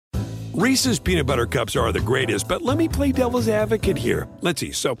Reese's peanut butter cups are the greatest, but let me play devil's advocate here. Let's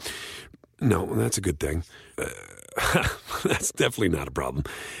see. So, no, that's a good thing. That's definitely not a problem.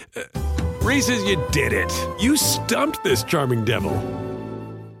 Reese's, you did it. You stumped this charming devil.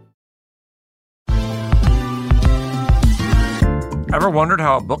 Ever wondered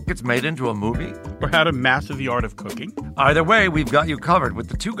how a book gets made into a movie? Or how to master the art of cooking? Either way, we've got you covered with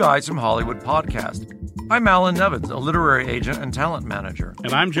the Two Guys from Hollywood podcast. I'm Alan Nevins, a literary agent and talent manager.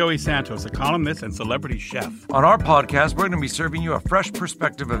 And I'm Joey Santos, a columnist and celebrity chef. On our podcast, we're going to be serving you a fresh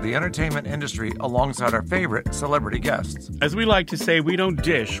perspective of the entertainment industry alongside our favorite celebrity guests. As we like to say, we don't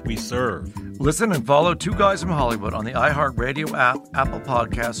dish, we serve. Listen and follow Two Guys from Hollywood on the iHeartRadio app, Apple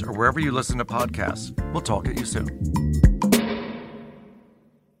Podcasts, or wherever you listen to podcasts. We'll talk at you soon.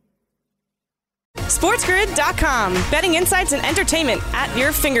 SportsGrid.com. Betting insights and entertainment at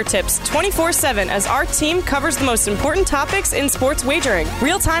your fingertips 24/7 as our team covers the most important topics in sports wagering.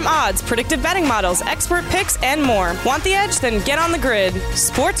 Real-time odds, predictive betting models, expert picks, and more. Want the edge? Then get on the grid.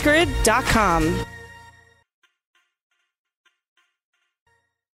 SportsGrid.com.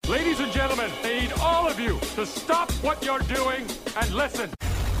 Ladies and gentlemen, I need all of you to stop what you're doing and listen.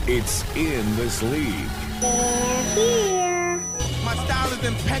 It's In This League. They're here. My style is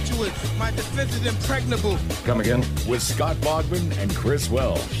impetuous. My defense is impregnable. Come again? With Scott Bogman and Chris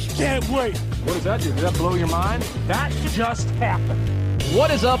Welsh. Can't wait. What does that do? Did that blow your mind? That just happened.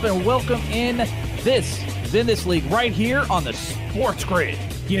 What is up, and welcome in. This is In This League right here on the Sports Grid.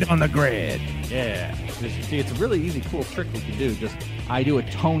 Get on the grid. Yeah. See, it's a really easy, cool trick we can do. Just I do a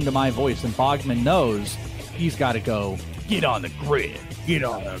tone to my voice, and Bogman knows he's got to go get on the grid. Get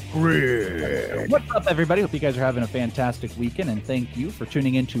on the grid. What's up, everybody? Hope you guys are having a fantastic weekend, and thank you for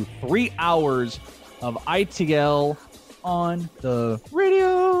tuning in to 3 hours of ITL on the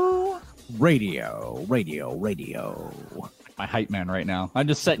radio. My hype man right now. I'm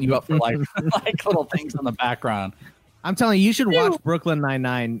just setting you up for like little things in the background. I'm telling you, you should watch Brooklyn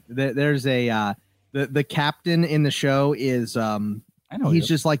Nine-Nine. There's a the captain in the show is I know he's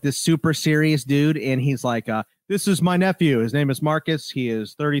just like this super serious dude, and he's like this is my nephew. His name is Marcus. He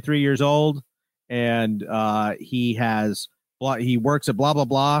is 33 years old, and he works at blah, blah,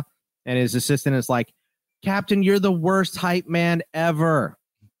 blah. And his assistant is like, Captain, you're the worst hype man ever.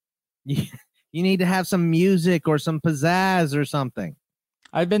 You need to have some music or some pizzazz or something.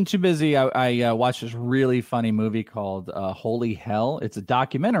 I've been too busy. I watched this really funny movie called Holy Hell. It's a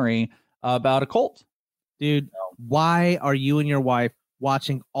documentary about a cult. Dude, why are you and your wife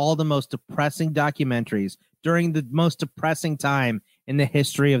watching all the most depressing documentaries during the most depressing time in the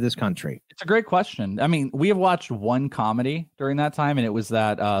history of this country? It's a great question. I mean, we have watched one comedy during that time, and it was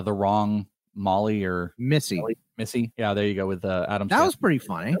that The Wrong Molly or Missy. Yeah, there you go with Adam. That was pretty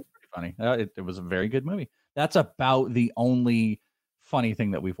funny. It was a very good movie. That's about the only funny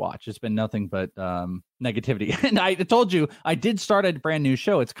thing that we've watched. It's been nothing but negativity. And I told you, I did start a brand new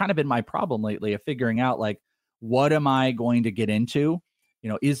show. It's kind of been my problem lately of figuring out, like, what am I going to get into? You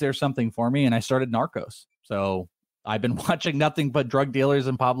know, is there something for me? And I started Narcos. So I've been watching nothing but drug dealers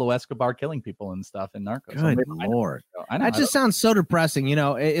and Pablo Escobar killing people and stuff in Narcos. Good Lord. That just sounds so depressing. You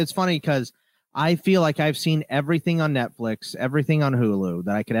know, it's funny because I feel like I've seen everything on Netflix, everything on Hulu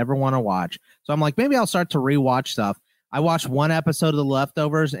that I could ever want to watch. So I'm like, maybe I'll start to rewatch stuff. I watched one episode of The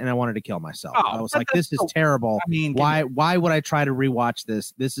Leftovers and I wanted to kill myself. I was like, this is terrible. I mean, why would I try to rewatch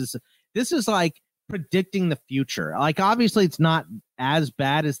this? This is like predicting the future. Like, obviously it's not as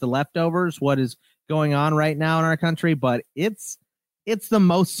bad as The Leftovers, what is going on right now in our country, but it's the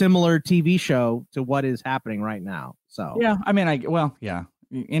most similar TV show to what is happening right now. So yeah, I mean,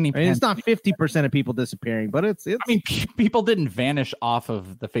 it's not 50% of people disappearing, but it's. I mean, people didn't vanish off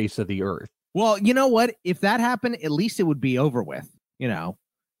of the face of the earth. Well, you know what? If that happened, at least it would be over with. You know,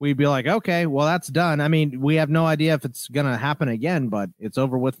 we'd be like, okay, well, that's done. I mean, we have no idea if it's gonna happen again, but it's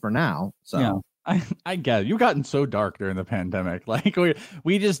over with for now. So. Yeah. I get it. You've gotten so dark during the pandemic. Like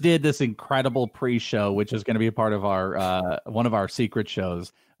we just did this incredible pre-show, which is going to be a part of our one of our secret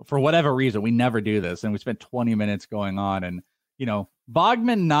shows. For whatever reason, we never do this, and we spent 20 minutes going on. And you know,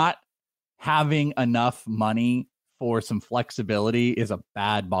 Bogman not having enough money for some flexibility is a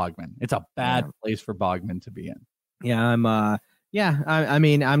bad Bogman. It's a bad place for Bogman to be in. Yeah, I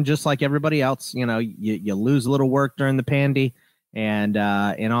mean, I'm just like everybody else. You know, you lose a little work during the pandy. And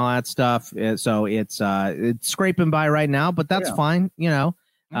all that stuff. So it's scraping by right now, but that's fine, you know.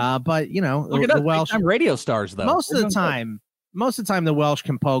 But you know, look at the Welsh radio stars though. Most of the time the Welsh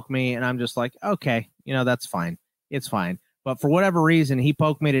can poke me, and I'm just like, okay, you know, that's fine. It's fine. But for whatever reason, he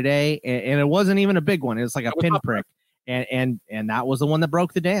poked me today, and it wasn't even a big one. It was like a pinprick, and that was the one that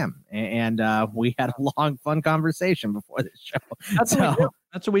broke the dam. And we had a long, fun conversation before this show.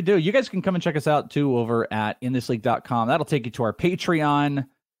 That's what we do. You guys can come and check us out too over at inthisleague.com. That'll take you to our Patreon.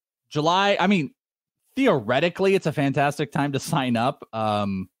 July, I mean, theoretically, it's a fantastic time to sign up.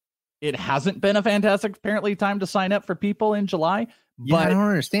 It hasn't been a fantastic, apparently, time to sign up for people in July. Yeah, but I don't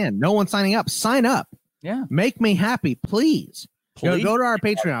understand. No one's signing up. Sign up. Yeah. Make me happy, please. Go to our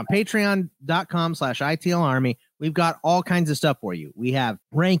Patreon, patreon.com/ITL Army. We've got all kinds of stuff for you. We have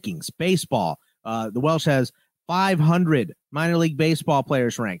rankings, baseball. The Welsh has 500 minor league baseball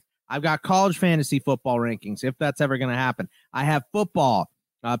players ranked. I've got college fantasy football rankings, if that's ever going to happen. I have football,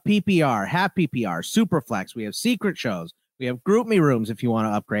 PPR, half PPR, Superflex. We have secret shows. We have group me rooms if you want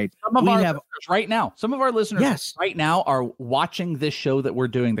to upgrade. Some of our listeners right now are watching this show that we're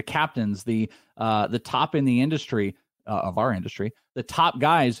doing. The captains, the top in the industry of our industry, the top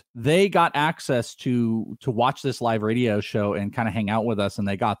guys, they got access to watch this live radio show and kind of hang out with us. And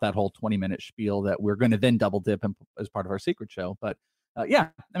they got that whole 20-minute spiel that we're going to then double dip as part of our secret show. But yeah,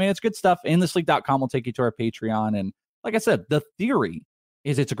 I mean, it's good stuff. inthisleague.com will take you to our Patreon. And like I said, the theory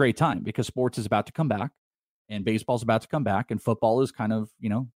is it's a great time because sports is about to come back. And baseball's about to come back, and football is kind of,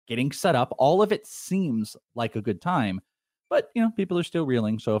 getting set up. All of it seems like a good time, but, people are still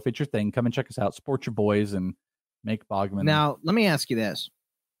reeling. So if it's your thing, come and check us out. Support your boys and make Bogman. Now, let me ask you this.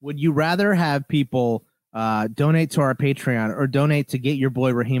 Would you rather have people donate to our Patreon or donate to get your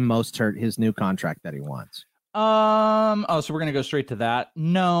boy Raheem Mostert his new contract that he wants? So we're going to go straight to that.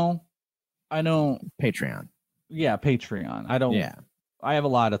 No, I don't. Patreon. Yeah, Patreon. I don't. Yeah. I have a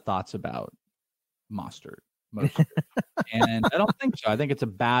lot of thoughts about Mostert. And I don't think so. I think it's a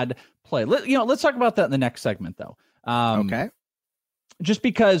bad play. Let's talk about that in the next segment, though. Okay. Just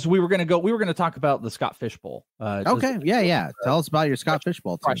because we were going to talk about the Scott Fish Bowl. Okay. Yeah. Tell us about your Scott Fish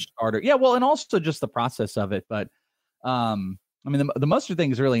Bowl team. Starter. Yeah. Well, and also just the process of it. But I mean, the Mostert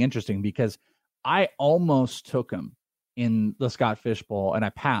thing is really interesting because I almost took him in the Scott Fish Bowl and I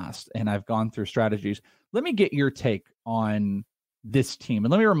passed, and I've gone through strategies. Let me get your take on this team,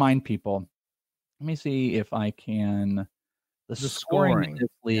 and let me remind people. Let me see if I can. The scoring in this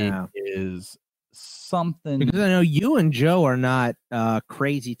league is something. Because I know you and Joe are not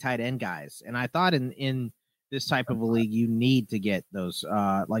crazy tight end guys. And I thought in this type of a league, you need to get those,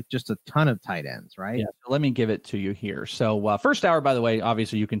 like just a ton of tight ends, right? Yeah. So let me give it to you here. So first hour, by the way,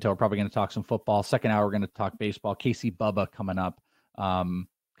 obviously you can tell we're probably going to talk some football. Second hour, we're going to talk baseball. Casey Bubba coming up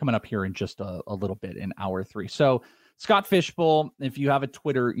here in just a little bit in hour 3. So Scott Fish Bowl, if you have a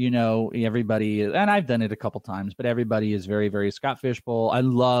Twitter, everybody, and I've done it a couple times, but everybody is very, very Scott Fish Bowl.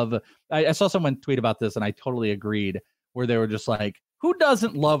 I saw someone tweet about this and I totally agreed, where they were just like, who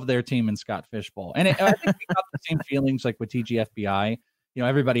doesn't love their team in Scott Fish Bowl? And I think we got the same feelings like with TGFBI.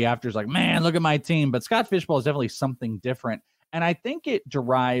 Everybody after is like, man, look at my team. But Scott Fish Bowl is definitely something different. And I think it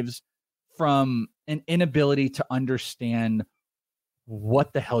derives from an inability to understand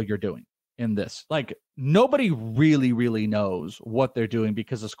what the hell you're doing in this. Like, nobody really knows what they're doing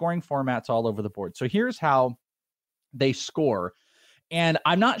because the scoring format's all over the board. So here's how they score. And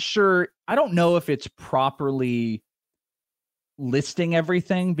I'm not sure, I don't know if it's properly listing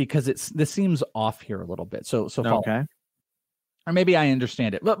everything because this seems off here a little bit. So okay. Or maybe I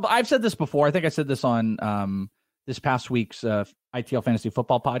understand it. But I've said this before. I think I said this on this past week's ITL Fantasy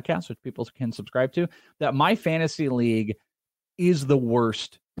Football podcast, which people can subscribe to, that my fantasy league is the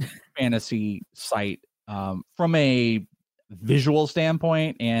worst fantasy site from a visual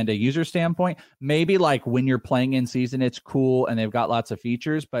standpoint and a user standpoint. Maybe like when you're playing in season, it's cool and they've got lots of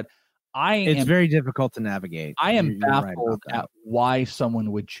features, but it's very difficult to navigate. I am baffled at why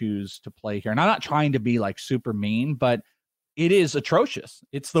someone would choose to play here. And I'm not trying to be like super mean, but it is atrocious.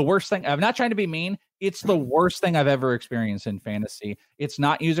 It's the worst thing. I'm not trying to be mean. It's the worst thing I've ever experienced in fantasy. It's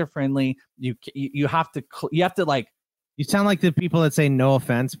not user friendly. You have to like. You sound like the people that say no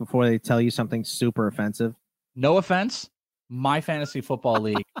offense before they tell you something super offensive. No offense. My fantasy football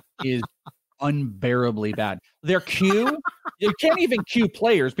league is unbearably bad. Their queue, you can't even queue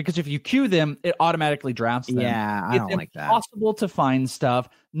players because if you queue them, it automatically drafts them. Yeah, I don't like that. It's impossible to find stuff.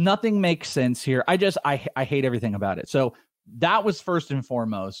 Nothing makes sense here. I hate everything about it. So that was first and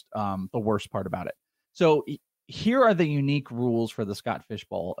foremost the worst part about it. So here are the unique rules for the Scott Fish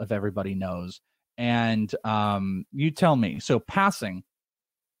Bowl, if everybody knows. And you tell me. So passing,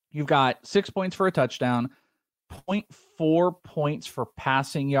 you've got 6 points for a touchdown, 0.4 points for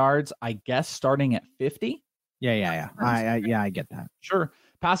passing yards, I guess, starting at 50. Yeah. I get that. Sure.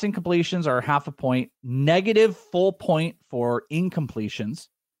 Passing completions are half a point, negative full point for incompletions,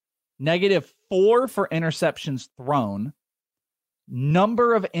 -4 for interceptions thrown.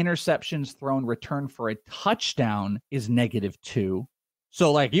 Number of interceptions thrown returned for a touchdown is -2.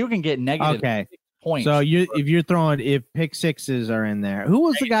 So like you can get negative. Okay. points. So if pick sixes are in there, who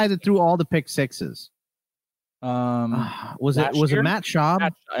was the guy that threw all the pick sixes? Was it Matt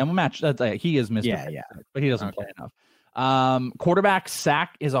Schaub? He is missed. Yeah, but he doesn't play enough. Quarterback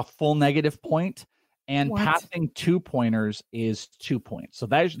sack is a full negative point, and passing 2-pointers is 2 points. So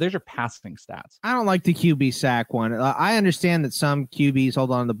there's your passing stats. I don't like the QB sack one. I understand that some QBs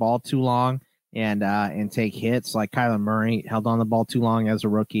hold on to the ball too long and take hits. Like Kyler Murray held on the ball too long as a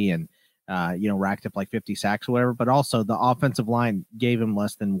rookie and racked up like 50 sacks or whatever. But also the offensive line gave him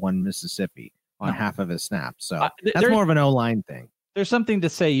less than one Mississippi on half of his snaps. So that's more of an O-line thing. There's something to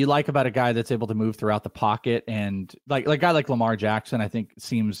say you like about a guy that's able to move throughout the pocket, and like a guy like Lamar Jackson, I think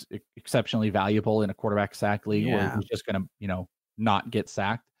seems exceptionally valuable in a quarterback sack league where he's just going to, not get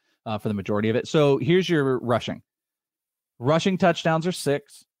sacked for the majority of it. So here's your rushing. Rushing touchdowns are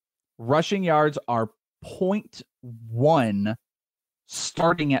 6. Rushing yards are 0.1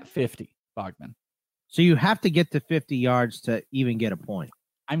 starting at 50, Bogman. So you have to get to 50 yards to even get a point.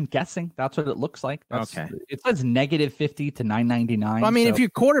 I'm guessing that's what it looks like. Okay. It says -50 to 999. Well, I mean, if your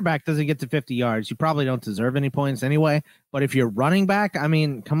quarterback doesn't get to 50 yards, you probably don't deserve any points anyway. But if you're running back, I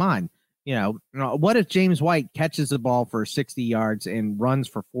mean, come on. What if James White catches the ball for 60 yards and runs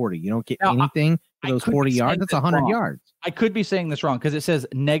for 40? You don't get anything for those 40 yards. That's 100 yards. I could be saying this wrong because it says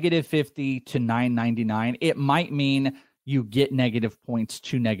 -50 to 999. It might mean you get negative points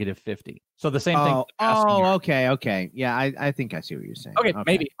to -50. So the same thing. Oh, okay. Yeah, I think I see what you're saying. Okay.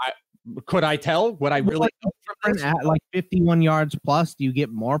 Maybe. Could I tell what I really know from this? At like 51 yards plus, do you get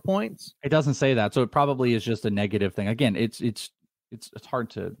more points? It doesn't say that, so it probably is just a negative thing. Again, it's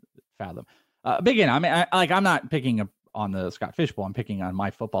hard to fathom. But again, I mean, I'm not picking on the Scott Fishbowl. I'm picking on my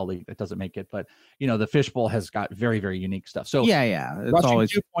football league that doesn't make it, but the Fishbowl has got very, very unique stuff. So yeah, it's rushing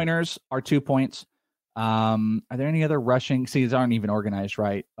always 2-pointers are 2 points. Are there any other rushing? See, these aren't even organized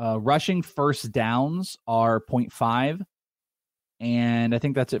right. Rushing first downs are 0.5, and I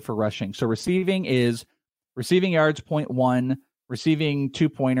think that's it for rushing. So receiving yards 0.1, receiving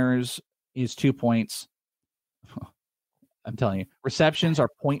 2-pointers is 2 points. I'm telling you, receptions are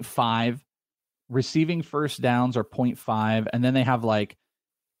 0.5, receiving first downs are 0.5, and then they have like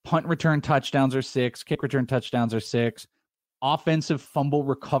punt return touchdowns are 6, kick return touchdowns are 6. Offensive fumble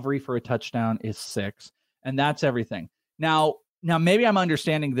recovery for a touchdown is 6, and that's everything. Now maybe I'm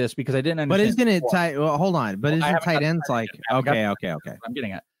understanding this because I didn't understand. But isn't it tight? Well, hold on. But isn't tight ends like okay? I'm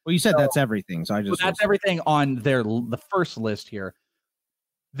getting at. Well, you said that's everything, so that's everything on the first list here.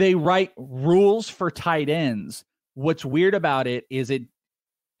 They write rules for tight ends. What's weird about it is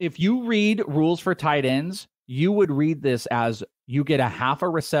if you read rules for tight ends, you would read this as you get a half a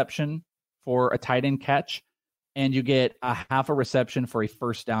reception for a tight end catch, and you get a half a reception for a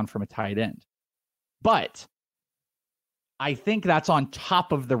first down from a tight end. But I think that's on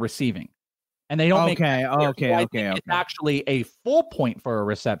top of the receiving. And they don't okay. It's actually a full point for a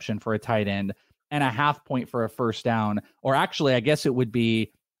reception for a tight end and a half point for a first down. Or actually, I guess it would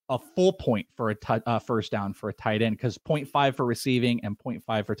be a full point for a first down for a tight end, because 0.5 for receiving and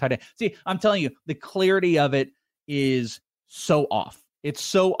 0.5 for tight end. See, I'm telling you, the clarity of it is so off. It's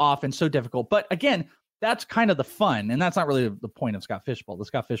so off and so difficult. But again, that's kind of the fun, and that's not really the point of Scott Fishbowl. The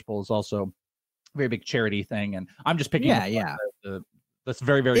Scott Fishbowl is also a very big charity thing, and I'm just picking. That's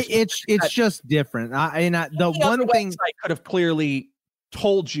very, very. It's just different. The one thing I could have clearly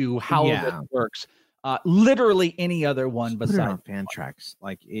told you how this works. Literally any other one besides Fantrax.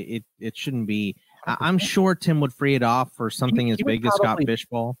 Like it shouldn't be. I'm sure Tim would free it off for something as big as Scott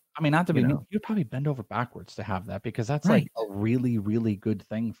Fishbowl. I mean, not to be, you'd probably bend over backwards to have that, because that's like a really, really good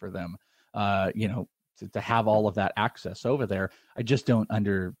thing for them. To have all of that access over there. I just don't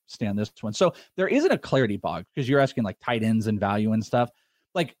understand this one. So there isn't a clarity bog, because you're asking like tight ends and value and stuff.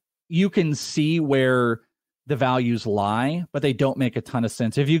 Like you can see where the values lie, but they don't make a ton of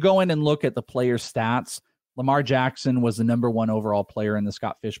sense. If you go in and look at the player stats, Lamar Jackson was the number 1 overall player in the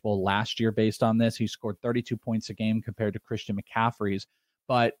Scott Fishbowl last year based on this. He scored 32 points a game compared to Christian McCaffrey's.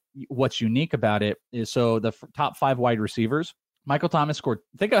 But what's unique about it is, so the top 5 wide receivers, Michael Thomas scored.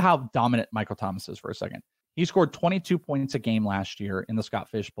 Think of how dominant Michael Thomas is for a second. He scored 22 points a game last year in the Scott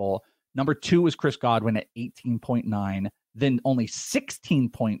Fishbowl. Number 2 was Chris Godwin at 18.9. Then only 16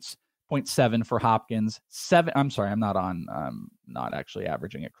 points, 0.7 for Hopkins. 7. I'm sorry, I'm not actually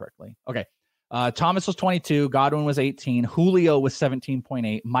averaging it correctly. Okay. Thomas was 22. Godwin was 18. Julio was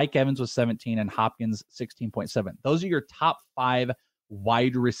 17.8. Mike Evans was 17, and Hopkins 16.7. Those are your top 5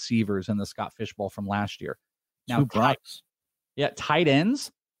 wide receivers in the Scott Fishbowl from last year. Now, tight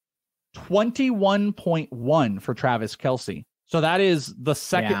ends, 21.1 for Travis Kelce. So that is the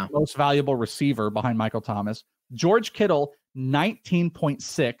second most valuable receiver behind Michael Thomas. George Kittle,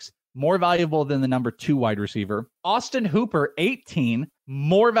 19.6. more valuable than the number 2 wide receiver. Austin Hooper, 18,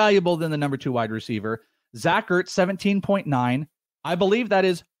 more valuable than the number 2 wide receiver. Zach Ertz, 17.9. I believe that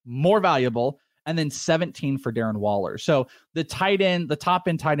is more valuable. And then 17 for Darren Waller. So the top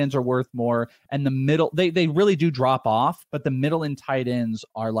end tight ends are worth more. And the middle, they really do drop off, but the middle end tight ends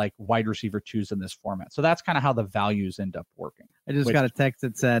are like wide receiver 2s in this format. So that's kind of how the values end up working. I just got a text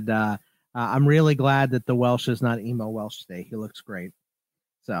that said, I'm really glad that the Welsh is not emo Welsh today. He looks great.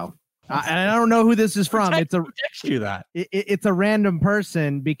 So, and I don't know who this is from. Text you that. It's a random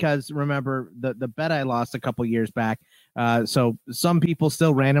person because remember the bet I lost a couple years back. So some people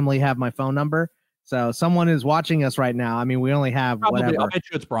still randomly have my phone number. So someone is watching us right now. I mean, we only have whatever. I'll bet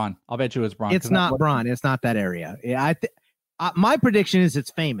you it's Braun. It's not Braun. It's not that area. Yeah, my prediction is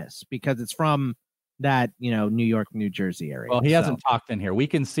it's famous because it's from that, New York, New Jersey area. Well, he hasn't talked in here. We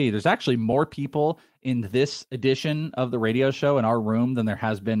can see there's actually more people in this edition of the radio show in our room than there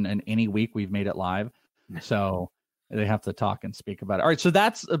has been in any week we've made it live. So they have to talk and speak about it. All right. So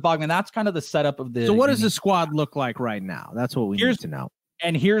that's Bogman. That's kind of the setup of the. So what does the squad look like right now? That's what we need to know.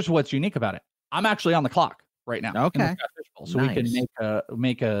 And here's what's unique about it. I'm actually on the clock right now. Okay. So nice. We can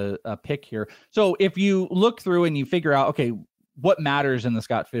make a pick here. So if you look through and you figure out, okay, what matters in the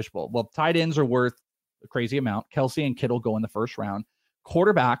Scott Fish Bowl? Well, tight ends are worth a crazy amount. Kelsey and Kittle go in the first round.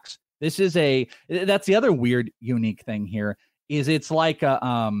 Quarterbacks. That's the other weird, unique thing here is it's like it's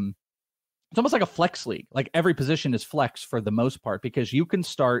almost like a flex league. Like every position is flex for the most part because you can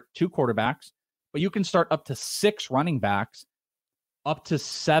start 2 quarterbacks, but you can start up to 6 running backs, up to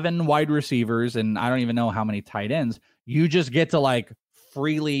 7 wide receivers, and I don't even know how many tight ends. You just get to like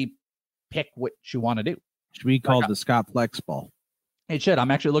freely pick what you want to do. Should be called the Scott Flex Bowl. It should.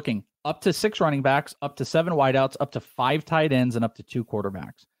 I'm actually looking up to 6 running backs, up to 7 wideouts, up to 5 tight ends, and up to 2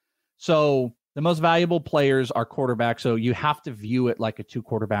 quarterbacks. So the most valuable players are quarterbacks. So you have to view it like a 2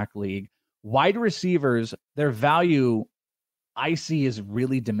 quarterback league. Wide receivers, their value I see is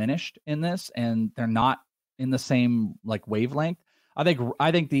really diminished in this, and they're not in the same like wavelength. I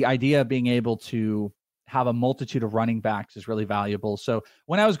think the idea of being able to have a multitude of running backs is really valuable. So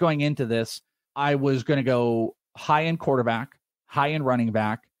when I was going into this, I was going to go high end quarterback, high end running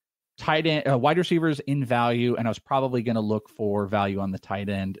back, tight end, wide receivers in value, and I was probably going to look for value on the tight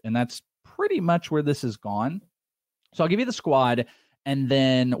end, and that's pretty much where this has gone. So I'll give you the squad, and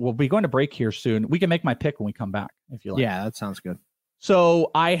then we'll be going to break here soon. We can make my pick when we come back if you like. Yeah, that sounds good.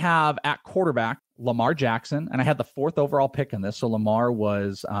 So I have at quarterback Lamar Jackson, and I had the 4th overall pick in this. So Lamar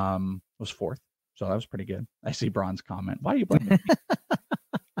was 4th, so that was pretty good. I see Braun's comment. Why are you blaming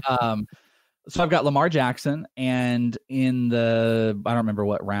me? So I've got Lamar Jackson, and in the I don't remember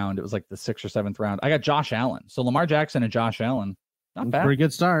what round it was, like the 6th or 7th round, I got Josh Allen. So Lamar Jackson and Josh Allen, not bad. Pretty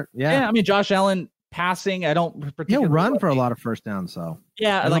good start. Yeah, I mean Josh Allen passing. I don't particularly he'll run for a lot of first downs. So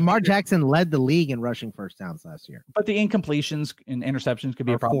yeah, like, Lamar Jackson led the league in rushing first downs last year. But the incompletions and interceptions could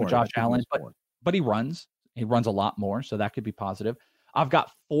be a problem with Josh Allen. But he runs. He runs a lot more, so that could be positive. I've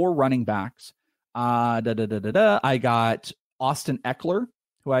got 4 running backs. I got Austin Eckler,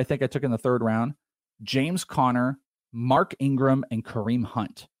 who I think I took in the 3rd round, James Conner, Mark Ingram, and Kareem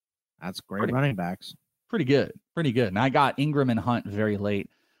Hunt. That's great running backs. Pretty good. And I got Ingram and Hunt very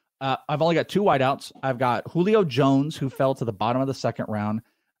late. I've only got 2 wideouts. I've got Julio Jones, who fell to the bottom of the 2nd round.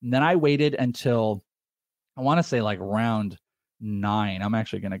 And then I waited until, I want to say like round 9. I'm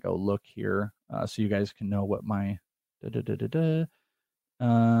actually going to go look here so you guys can know what my... I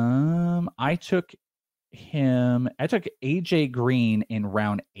took AJ Green in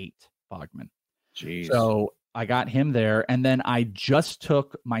round 8, Bogman. Jeez. So I got him there, and then I just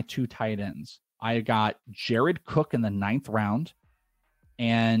took my 2 tight ends. I got Jared Cook in the 9th round,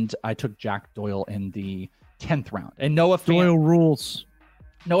 and I took Jack Doyle in the 10th round. And Noah Doyle rules.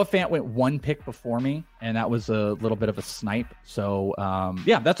 Noah Fant went 1 pick before me, and that was a little bit of a snipe. So,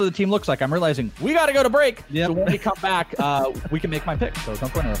 yeah, that's what the team looks like. I'm realizing we got to go to break. Yep. So when we come back, we can make my pick. So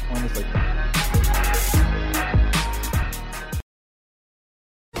don't go anywhere. We're on this later.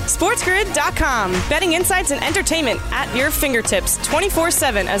 SportsGrid.com. Betting insights and entertainment at your fingertips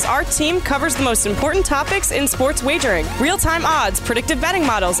 24/7 as our team covers the most important topics in sports wagering. Real-time odds, predictive betting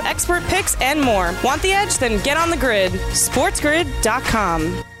models, expert picks, and more. Want the edge? Then get on the grid.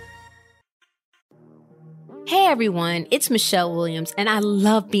 SportsGrid.com. Hey everyone, it's Michelle Williams, and I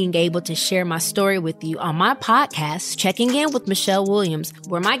love being able to share my story with you on my podcast, Checking In with Michelle Williams,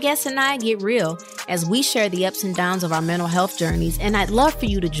 where my guests and I get real as we share the ups and downs of our mental health journeys, and I'd love for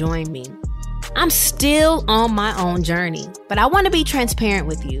you to join me. I'm still on my own journey, but I want to be transparent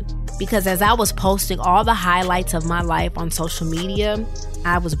with you because as I was posting all the highlights of my life on social media,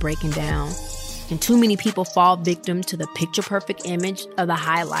 I was breaking down. and too many people fall victim to the picture-perfect image of the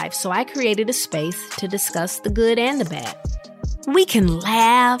high life, so I created a space to discuss the good and the bad. We can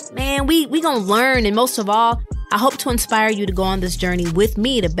laugh, man, we gonna learn, and most of all, I hope to inspire you to go on this journey with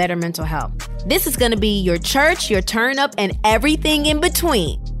me to better mental health. This is gonna be your church, your turn up, and everything in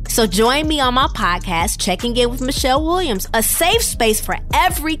between. So join me on my podcast, Checking In with Michelle Williams, a safe space for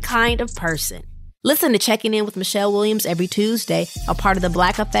every kind of person. Listen to Checking In with Michelle Williams every Tuesday, a part of the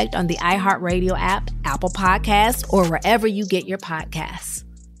Black Effect on the iHeartRadio app, Apple Podcasts, or wherever you get your podcasts.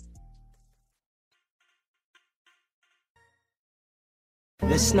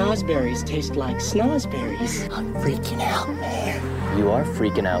 The snozberries taste like snozberries. I'm freaking out, man. You are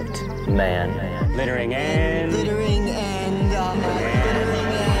freaking out, man. Littering and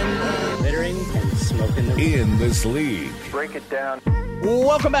smoking in this league. Break it down.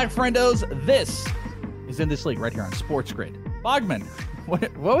 Welcome back, friendos. This is In This League right here on Sports Grid. Bogman,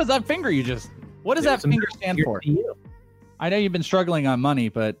 what was that finger you just... What does that finger stand for? I know you've been struggling on money,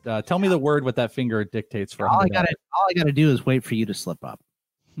 but tell me the word what that finger dictates for. All I gotta do is wait for you to slip up.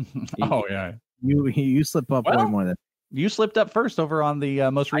 Oh yeah, you slip up way more than you slipped up first over on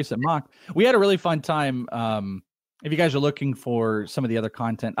the most recent mock. We had a really fun time. If you guys are looking for some of the other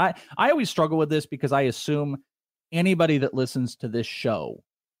content, I always struggle with this because I assume anybody that listens to this show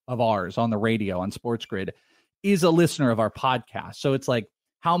of ours on the radio on Sports Grid is a listener of our podcast. So it's like,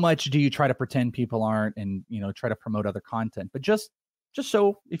 how much do you try to pretend people aren't and, try to promote other content? But just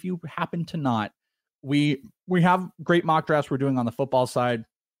so if you happen to not, we have great mock drafts we're doing on the football side.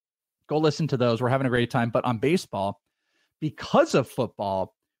 Go listen to those. We're having a great time. But on baseball, because of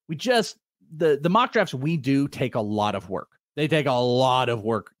football, the mock drafts we do take a lot of work. They take a lot of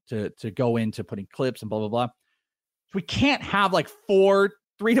work to go into putting clips and blah, blah, blah. So we can't have like 3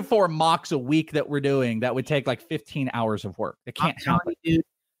 to 4 mocks a week that we're doing that would take like 15 hours of work. It can't happen. Dude,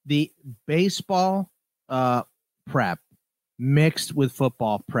 the baseball prep mixed with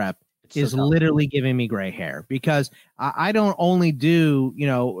football prep is literally giving me gray hair because I don't only do,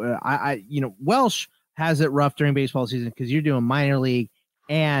 Welsh has it rough during baseball season because you're doing minor league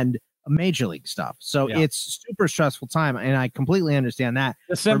and major league stuff. So it's super stressful time. And I completely understand that.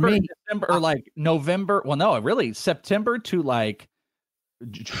 December or like November. Well, no, really September to like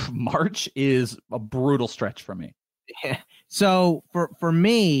March is a brutal stretch for me. Yeah. So for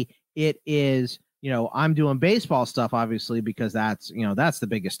me, it is, I'm doing baseball stuff, obviously, because that's the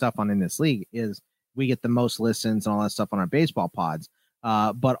biggest stuff on In This League is we get the most listens and all that stuff on our baseball pods.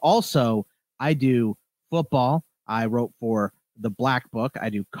 But also I do football. I wrote for the Black Book. I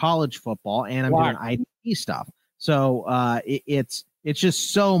do college football and I'm doing IDP stuff. So it's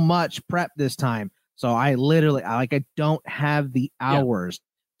just so much prep this time. So I don't have the hours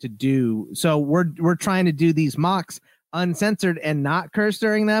to do. So we're trying to do these mocks uncensored and not curse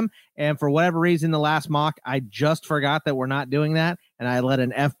during them. And for whatever reason, the last mock, I just forgot that we're not doing that. And I let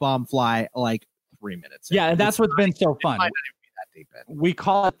an F-bomb fly like 3 minutes. Yeah. And that's what's been so fun. We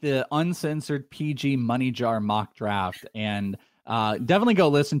call it the uncensored PG money jar mock draft. And definitely go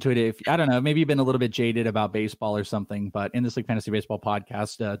listen to it. If I don't know, maybe you've been a little bit jaded about baseball or something, but In This League Fantasy Baseball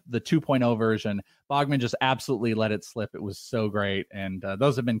podcast, the 2.0 version, Bogman just absolutely let it slip. It was so great. And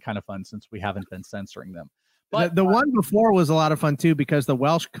those have been kind of fun since we haven't been censoring them. But the one before was a lot of fun too, because the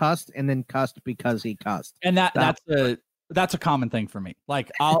Welsh cussed and then cussed because he cussed. And that's a common thing for me. Like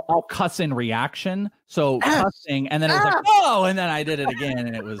I'll cuss in reaction. So cussing, and then it was like, oh, and then I did it again.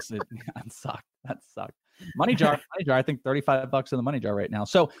 And that sucked. That sucked. Money jar. I think $35 in the money jar right now.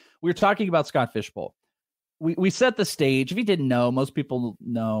 So we were talking about Scott Fishbowl. We set the stage. If you didn't know, most people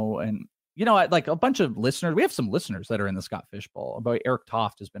know, and like a bunch of listeners. We have some listeners that are in the Scott Fishbowl. About Eric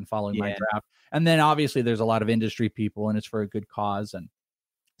Toft has been following my draft, and then obviously there's a lot of industry people, and it's for a good cause. And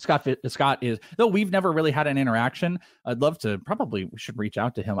Scott is, though we've never really had an interaction. I'd love to. Probably we should reach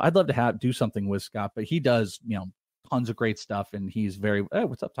out to him. I'd love to do something with Scott, but he does tons of great stuff, and he's very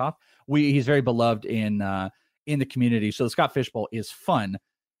what's up, Top? He's very beloved in the community. So the Scott Fishbowl is fun.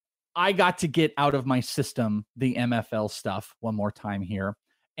 I got to get out of my system the MFL stuff one more time here,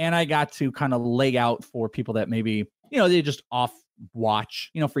 and I got to kind of lay out for people that maybe they just off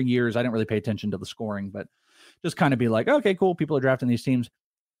watch. For years I didn't really pay attention to the scoring, but just kind of be like, okay, cool, people are drafting these teams.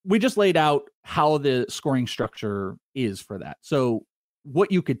 We just laid out how the scoring structure is for that. So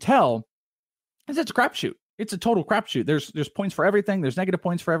what you could tell is it's a crapshoot. It's a total crapshoot. There's points for everything. There's negative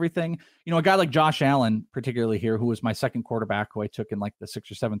points for everything. A guy like Josh Allen, particularly here, who was my second quarterback, who I took in like the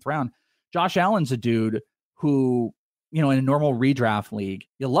 6th or 7th round. Josh Allen's a dude who, in a normal redraft league,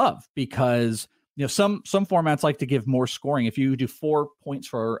 you love because, some formats like to give more scoring. If you do 4 points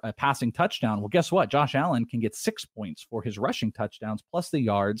for a passing touchdown, well, guess what? Josh Allen can get 6 points for his rushing touchdowns plus the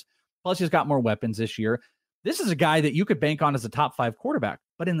yards. Plus, he's got more weapons this year. This is a guy that you could bank on as a top 5 quarterback.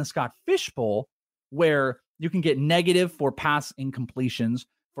 But in the Scott Fish Bowl, where you can get negative for pass incompletions,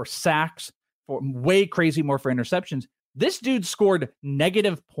 for sacks, for way crazy more for interceptions, this dude scored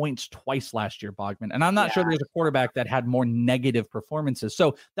negative points twice last year, Bogman. And I'm not sure there's a quarterback that had more negative performances.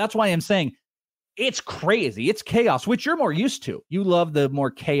 So that's why I'm saying it's crazy. It's chaos, which you're more used to. You love the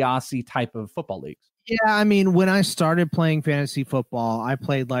more chaosy type of football leagues. Yeah, I mean, when I started playing fantasy football, I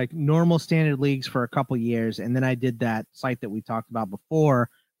played like normal standard leagues for a couple years, and then I did that site that we talked about before,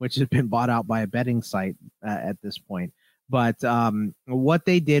 which has been bought out by a betting site at this point. But what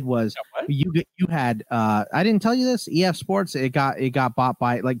they did was you had I didn't tell you this, EF Sports, it got bought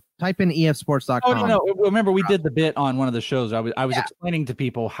by, like, type in efsports.com. Oh no, remember we did the bit on one of the shows. I was explaining to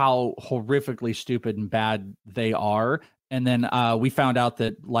people how horrifically stupid and bad they are. And then we found out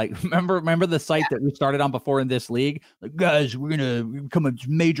that, like, remember the site that we started on before in this league? Like, guys, we're gonna become a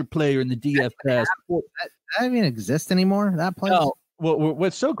major player in the DFS. That doesn't even exist anymore. That place. No. Well,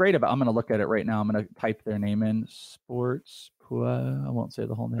 what's so great about, I'm gonna look at it right now. I'm gonna type their name in, Sports. I won't say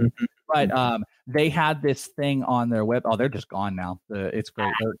the whole name, but they had this thing on their web. Oh, they're just gone now. It's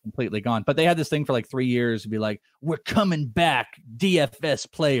great. They're completely gone. But they had this thing for like 3 years to be like, we're coming back, DFS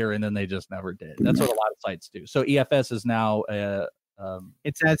player, and then they just never did. That's what a lot of sites do. So EFS is now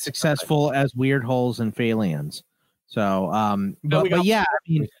it's as successful as Weird Holes and Phalians. So but yeah, I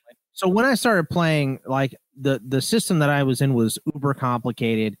mean, so when I started playing, like, the system that I was in was uber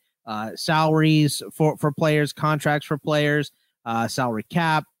complicated. Salaries for players, contracts for players, salary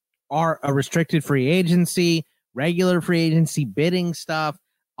cap, are a restricted free agency, regular free agency, bidding stuff,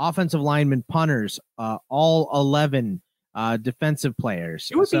 offensive linemen, punters, all 11 defensive players.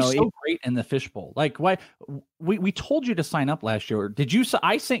 It would be so great in the Fishbowl. Like, why we told you to sign up last year. Did you?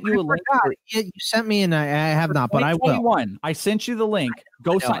 I sent you a link. You sent me, and I have not, but I will. I sent you the link.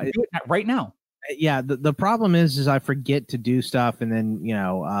 Go sign. Do it right now. Yeah. The problem is I forget to do stuff, and then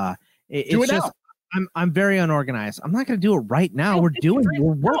it's just I'm very unorganized. I'm not going to do it right now. We're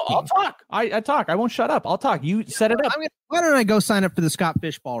working. No, I'll talk. I talk. I won't shut up. I'll talk. You set it up. Why don't I go sign up for the Scott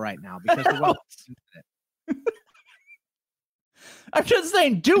Fish Bowl right now? Because I'm just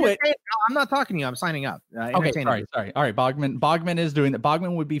saying, do it. No, I'm not talking to you. I'm signing up. Okay, sorry. All right, Bogman is doing that.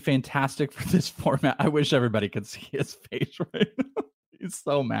 Bogman would be fantastic for this format. I wish everybody could see his face right now. He's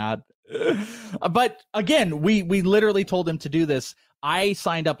so mad. But again, we literally told him to do this. I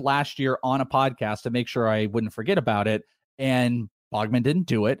signed up last year on a podcast to make sure I wouldn't forget about it, and Bogman didn't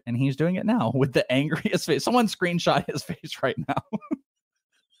do it, and he's doing it now with the angriest face. Someone screenshot his face right now.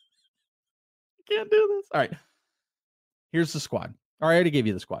 Can't do this. All right. Here's the squad. I already gave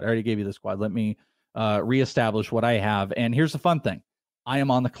you the squad. Let me reestablish what I have. And here's the fun thing. I am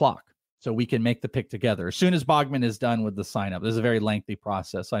on the clock, so we can make the pick together. As soon as Bogman is done with the sign up, this is a very lengthy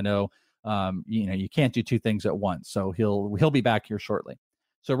process. I know, you can't do two things at once. So he'll be back here shortly.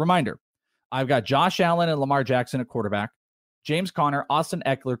 So reminder, I've got Josh Allen and Lamar Jackson at quarterback, James Conner, Austin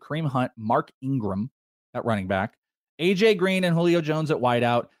Eckler, Kareem Hunt, Mark Ingram at running back, AJ Green and Julio Jones at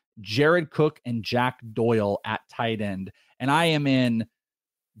wideout, Jared Cook and Jack Doyle at tight end. And I am in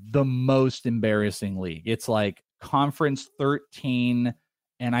the most embarrassing league. It's like conference 13.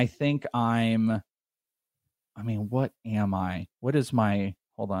 And I think what am I? What is my,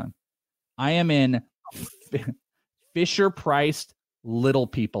 hold on. I am in Fisher-priced Little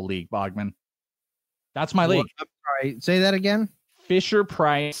People League, Bogman. That's my league. I'm sorry. Say that again.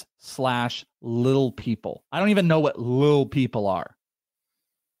 Fisher-Price / Little People. I don't even know what Little People are.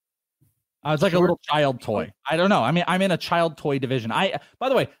 It's like a little child toy. I don't know. I mean, I'm in a child toy division. By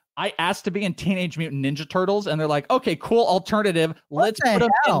the way, I asked to be in Teenage Mutant Ninja Turtles, and they're like, okay, cool alternative. Let's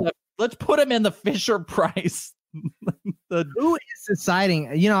put them in the Fisher Price. Who is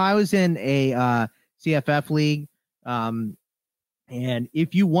deciding? I was in a CFF league, and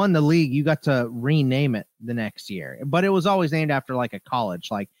if you won the league, you got to rename it the next year. But it was always named after like a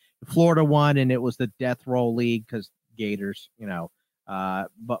college. Like Florida won, and it was the Death Row League because Gators.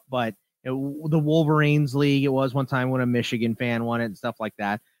 But the Wolverines League, it was one time when a Michigan fan won it and stuff like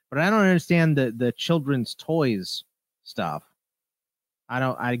that. But I don't understand the children's toys stuff.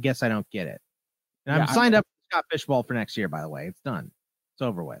 I guess I don't get it. And I'm signed up for Scott Fish Bowl for next year, by the way. It's done. It's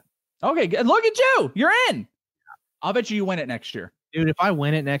over with. Okay, look at you. You're in. I'll bet you win it next year. Dude, if I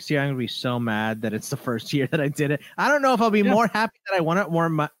win it next year, I'm going to be so mad that it's the first year that I did it. I don't know if I'll be more happy that I won it,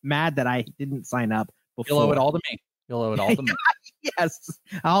 more mad that I didn't sign up before. You'll owe it all to me. You'll owe it all to me. Yes.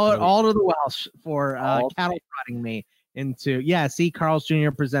 I'll owe it all to the Welsh for cattle prodding me into, Carl's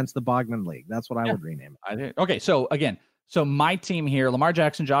Jr. presents the Bogman League. That's what I would rename it. Okay, so again, my team here, Lamar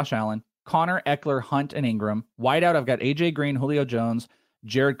Jackson, Josh Allen, Conner, Eckler, Hunt, and Ingram. Wideout, I've got AJ Green, Julio Jones,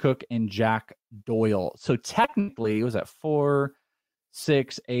 Jared Cook, and Jack Doyle. So technically, it was at 4,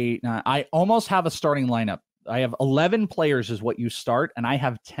 6, 8, 9. I almost have a starting lineup. I have 11 players is what you start, and I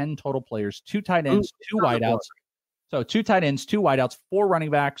have 10 total players, 2 tight ends, 2 wideouts. So 2 tight ends, 2 wideouts, 4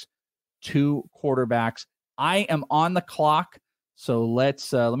 running backs, 2 quarterbacks. I am on the clock, so let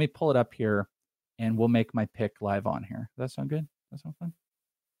me pull it up here, and we'll make my pick live on here. Does that sound good? Does that sound fun?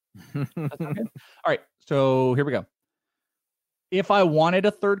 That sound good? All right, so here we go. If I wanted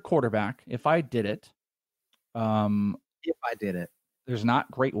a third quarterback, if I did it, there's not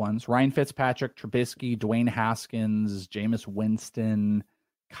great ones. Ryan Fitzpatrick, Trubisky, Dwayne Haskins, Jameis Winston,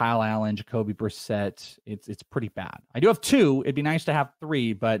 Kyle Allen, Jacoby Brissett. It's pretty bad. I do have 2. It'd be nice to have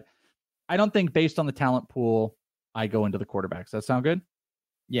 3, but I don't think based on the talent pool, I go into the quarterbacks. Does that sound good?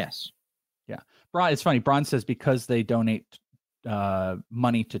 Yes. Yeah. It's funny. Braun says because they donate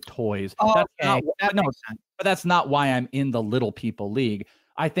money to toys. Oh, But that's not why I'm in the Little People League.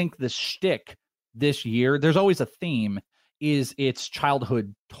 I think the shtick this year, there's always a theme, is it's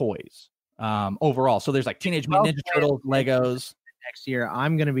childhood toys overall. So there's like Teenage Mutant Ninja Turtles, Legos. Next year,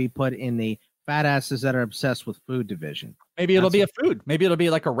 I'm going to be put in the fat asses that are obsessed with food division. Maybe it'll be a food. Maybe it'll be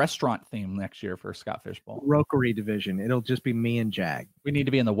like a restaurant theme next year for Scott Fishbowl. Rokery division. It'll just be me and Jag. We need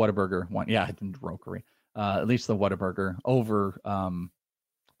to be in the Whataburger one. Yeah, Rokery. At least the Whataburger over,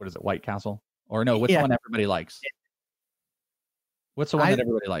 what is it, White Castle? Or no, what's the one everybody likes? What's the one that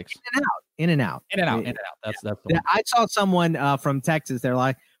everybody likes? In and out. That's the one. I saw someone from Texas. They're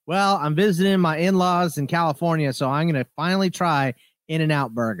like, well, I'm visiting my in-laws in California, so I'm going to finally try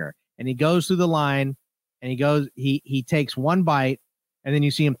In-N-Out Burger. And he goes through the line, and he takes one bite, and then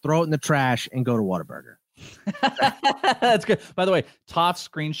you see him throw it in the trash and go to Whataburger. That's good. By the way, Toph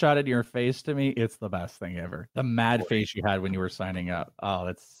screenshotted your face to me. It's the best thing ever. The mad face you had when you were signing up. Oh,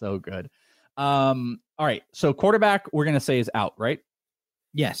 that's so good. All right. So quarterback, we're going to say is out, right?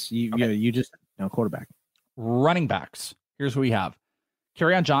 Yes. You just quarterback. Running backs. Here's who we have.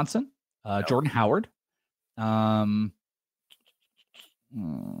 Kerryon Johnson, Jordan Howard,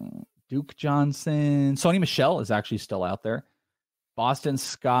 Duke Johnson. Sony Michel is actually still out there. Boston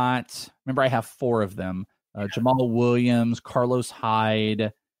Scott. Remember, I have 4 of them. Jamal Williams, Carlos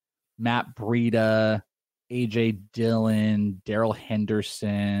Hyde, Matt Breida, AJ Dillon, Darrell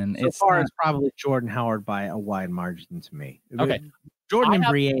Henderson. So far, it's probably Jordan Howard by a wide margin to me. Okay. Jordan and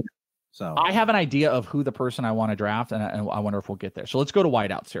Breida. So I have an idea of who the person I want to draft, and I wonder if we'll get there. So let's go to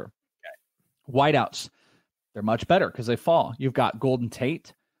wideouts here. Okay. Wideouts. They're much better because they fall. You've got Golden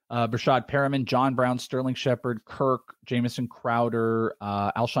Tate, Brashad Perriman, John Brown, Sterling Shepard, Kirk, Jamison Crowder,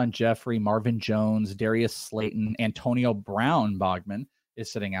 Alshon Jeffrey, Marvin Jones, Darius Slayton, Antonio Brown. Bogman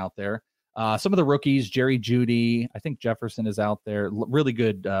is sitting out there. Some of the rookies, Jerry Jeudy, I think Jefferson is out there. Really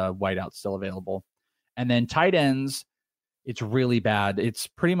good wideouts still available. And then tight ends, it's really bad. It's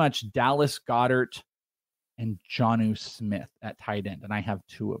pretty much Dallas Goedert and Jonnu Smith at tight end, and I have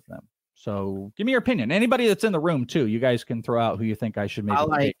 2 of them. So give me your opinion. Anybody that's in the room too, you guys can throw out who you think I should maybe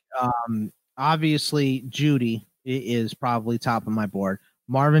take. Obviously Jeudy is probably top of my board.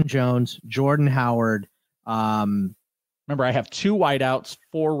 Marvin Jones, Jordan Howard. Remember, I have 2 wideouts,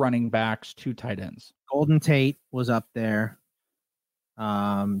 4 running backs, 2 tight ends. Golden Tate was up there.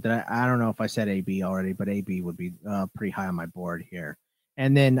 I don't know if I said AB already, but AB would be pretty high on my board here.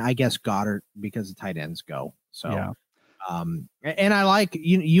 And then I guess Goddard because the tight ends go. So yeah. And I like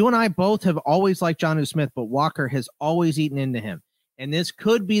you and I both have always liked Jonnu Smith, but Walker has always eaten into him. And this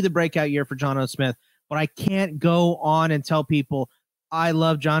could be the breakout year for Jonnu Smith, but I can't go on and tell people I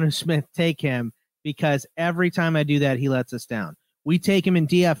love Jonnu Smith, take him, because every time I do that, he lets us down. We take him in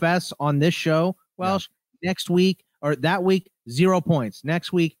DFS on this show, Welsh, next week or that week, 0 points.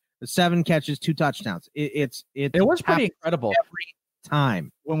 Next week, 7 catches, 2 touchdowns. It was pretty incredible every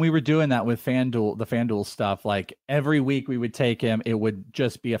time when we were doing that with the FanDuel stuff. Like every week we would take him, it would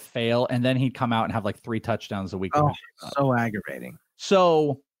just be a fail, and then he'd come out and have like 3 touchdowns a week. Oh, so aggravating.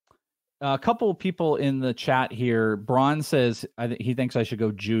 So a couple of people in the chat here. Braun says he thinks I should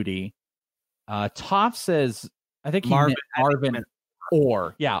go Jeudy. Toph says I think Marvin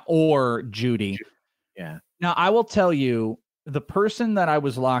or Jeudy. Yeah. Now I will tell you, the person that I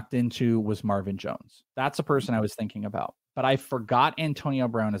was locked into was Marvin Jones. That's the person I was thinking about. But I forgot Antonio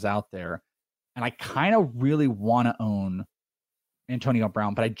Brown is out there, and I kind of really want to own Antonio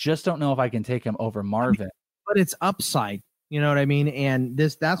Brown, but I just don't know if I can take him over Marvin. But it's upside, you know what I mean? And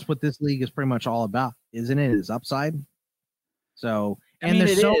that's what this league is pretty much all about, isn't it? Is upside. So,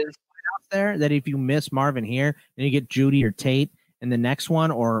 there's so many out there that if you miss Marvin here, then you get Jeudy or Tate in the next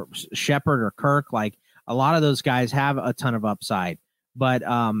one, or Shepard or Kirk. Like a lot of those guys have a ton of upside. But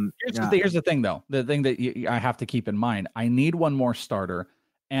here's the thing, though. The thing that I have to keep in mind, I need one more starter.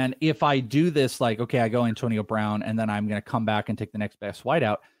 And if I do this, like, okay, I go Antonio Brown, and then I'm going to come back and take the next best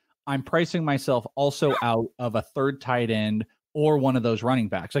wideout, I'm pricing myself also out of a third tight end or one of those running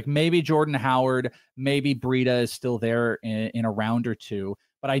backs. Like maybe Jordan Howard, maybe Breida is still there in a round or two.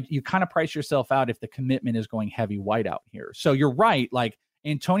 But you kind of price yourself out if the commitment is going heavy wideout here. So you're right. Like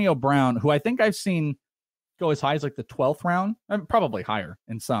Antonio Brown, who I think I've seen go as high as like the 12th round, probably higher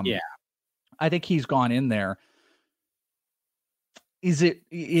in some. Yeah. I think he's gone in there. It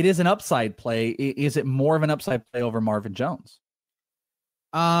is an upside play. Is it more of an upside play over Marvin Jones?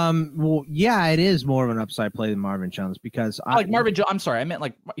 Well, yeah, it is more of an upside play than Marvin Jones because Marvin Jones. I'm sorry. I meant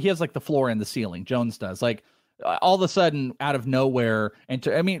like he has like the floor and the ceiling. Jones does like all of a sudden out of nowhere. And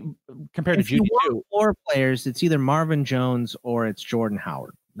compared to Judy too, floor players, it's either Marvin Jones or it's Jordan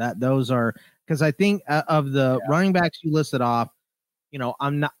Howard. Those are, because I think of the running backs you listed off,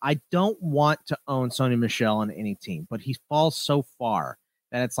 I don't want to own Sony Michel on any team, but he falls so far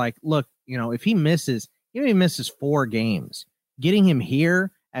that it's like, look, if he misses 4 games, getting him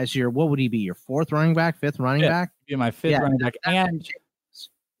here as what would he be? Your 4th running back, 5th running back? Be my 5th running back. And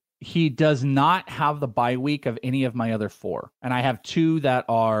he does not have the bye week of any of my other 4. And I have 2 that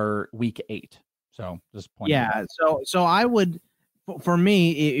are week 8. So just point. Yeah. So I would, for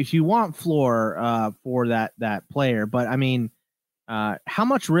me, if you want floor for that player, but I mean, how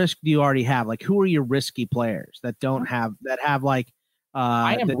much risk do you already have? Like, who are your risky players that have like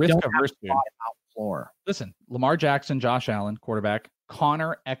I am risk averse floor? Listen, Lamar Jackson, Josh Allen, quarterback,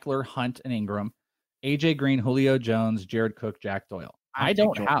 Connor, Eckler, Hunt, and Ingram, AJ Green, Julio Jones, Jared Cook, Jack Doyle. I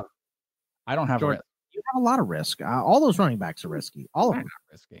don't have risk. You have a lot of risk. All those running backs are risky. All of them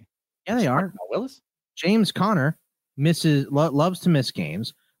are risky. Yeah, they are. Willis, James Conner loves to miss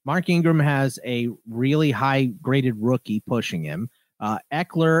games. Mark Ingram has a really high graded rookie pushing him.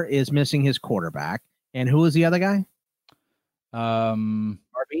 Eckler is missing his quarterback. And who is the other guy? Kareem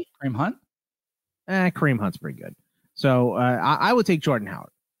Hunt. Kareem Hunt's pretty good. So I would take Jordan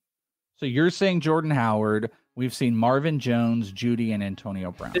Howard. So you're saying Jordan Howard. We've seen Marvin Jones, Judy, and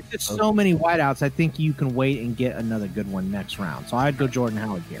Antonio Brown. There's just so many wideouts. I think you can wait and get another good one next round. So I'd go Jordan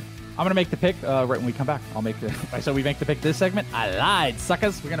Howard here. I'm going to make the pick right when we come back. So we make the pick this segment. I lied,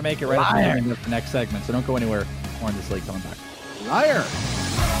 suckers. We're going to make it right at the next segment. So don't go anywhere. More in this league coming back. Liar.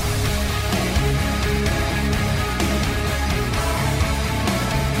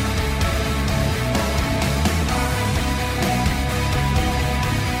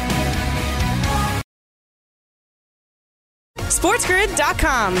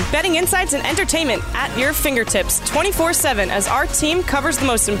 SportsGrid.com. Betting insights and entertainment at your fingertips 24/7 as our team covers the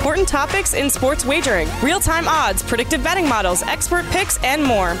most important topics in sports wagering. Real-time odds, predictive betting models, expert picks, and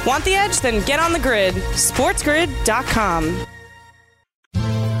more. Want the edge? Then get on the grid. SportsGrid.com.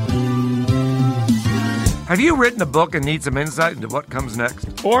 Have you written a book and need some insight into what comes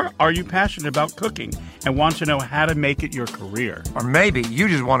next? Or are you passionate about cooking and want to know how to make it your career? Or maybe you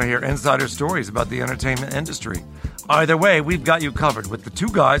just want to hear insider stories about the entertainment industry. Either way, we've got you covered with the Two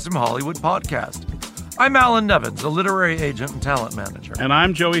Guys from Hollywood podcast. I'm Alan Nevins, a literary agent and talent manager. And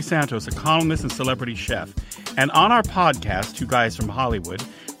I'm Joey Santos, a columnist and celebrity chef. And on our podcast, Two Guys from Hollywood,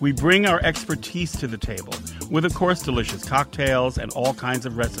 we bring our expertise to the table with, of course, delicious cocktails and all kinds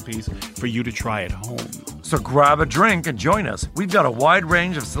of recipes for you to try at home. So grab a drink and join us. We've got a wide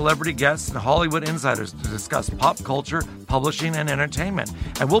range of celebrity guests and Hollywood insiders to discuss pop culture, publishing, and entertainment.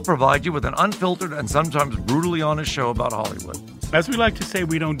 And we'll provide you with an unfiltered and sometimes brutally honest show about Hollywood. As we like to say,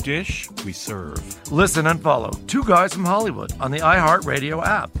 we don't dish, we serve. Listen and follow Two Guys from Hollywood on the iHeartRadio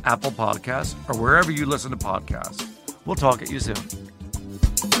app, Apple Podcasts, or wherever you listen to podcasts. We'll talk at you soon.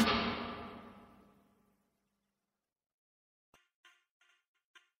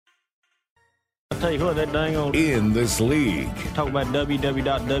 I'll tell you what, that dang old In This League. Talk about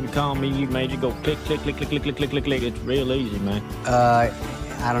www.com, you made you go click. It's real easy, man. I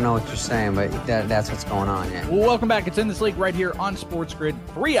don't know what you're saying, but that's what's going on. Yeah. Well, welcome back. It's In This League right here on Sports Grid.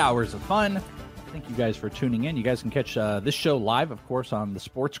 3 hours of fun. Thank you guys for tuning in. You guys can catch this show live, of course, on the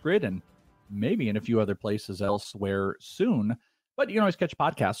Sports Grid and maybe in a few other places elsewhere soon. But you can always catch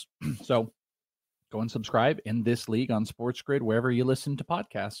podcasts. So go and subscribe In This League on Sports Grid, wherever you listen to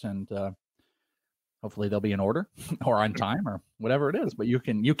podcasts. And hopefully they'll be in order or on time or whatever it is. But you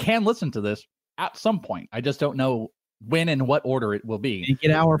can listen to this at some point. I just don't know when and what order it will be. Did you get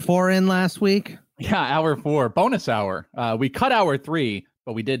hour 4 in last week? Yeah, hour 4, bonus hour. We cut hour 3,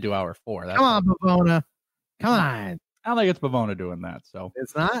 but we did do hour 4. Come on, Bavona. Come on. I don't think it's Bavona doing that. So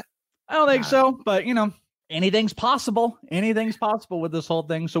it's not? I don't think so. But, Anything's possible. Anything's possible with this whole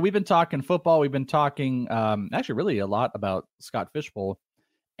thing. So we've been talking football. We've been talking actually really a lot about Scott Fishbowl.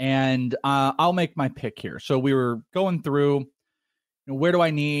 And I'll make my pick here. So we were going through, where do I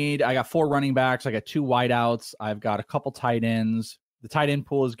need? I got 4 running backs. I got 2 wideouts. I've got a couple tight ends. The tight end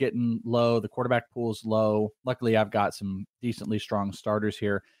pool is getting low. The quarterback pool is low. Luckily, I've got some decently strong starters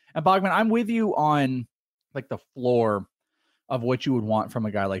here. And Bogman, I'm with you on like the floor of what you would want from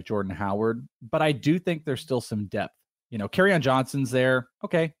a guy like Jordan Howard, but I do think there's still some depth. Kerryon Johnson's there.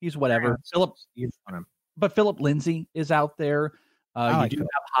 Okay, he's whatever. But Philip Lindsay is out there. You do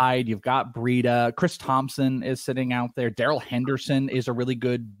have Hyde. You've got Breida. Chris Thompson is sitting out there. Darrell Henderson is a really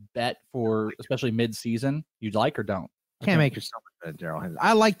good bet for especially mid-season. You'd like or don't? Can't make yourself better, Darrell Henderson.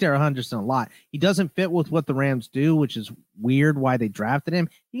 I like Darrell Henderson a lot. He doesn't fit with what the Rams do, which is weird why they drafted him.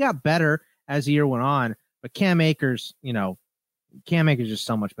 He got better as the year went on, but Cam Akers, Cam Akers is just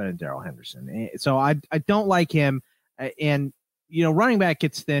so much better than Darrell Henderson. So I don't like him. And, running back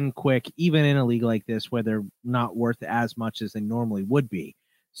gets thin quick, even in a league like this where they're not worth as much as they normally would be.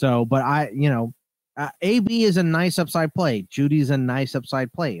 So, but AB is a nice upside play. Judy's a nice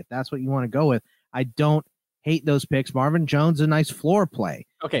upside play. If that's what you want to go with, I don't hate those picks. Marvin Jones, a nice floor play.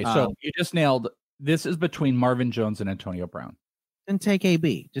 Okay. So you just nailed, this is between Marvin Jones and Antonio Brown. Then take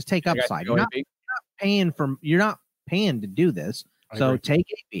AB, just take upside. You're not paying to do this. So take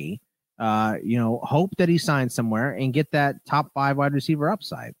AB, hope that he signs somewhere and get that top 5 wide receiver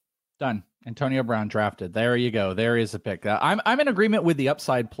upside. Done. Antonio Brown drafted. There you go. There is a pick. I'm in agreement with the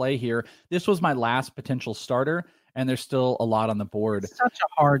upside play here. This was my last potential starter, and there's still a lot on the board. It's such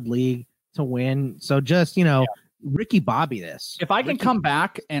a hard league to win. So just, Ricky Bobby this. If I can come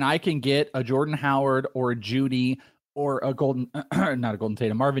back and I can get a Jordan Howard or a Judy or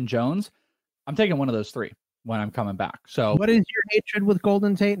a Marvin Jones, I'm taking one of those 3 when I'm coming back. So what is your hatred with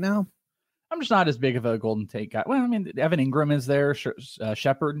Golden Tate now? I'm just not as big of a Golden Tate guy. Well, I mean, Evan Ingram is there.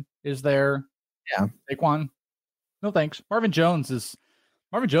 Shepard is there. Yeah. Saquon. No, thanks. Marvin Jones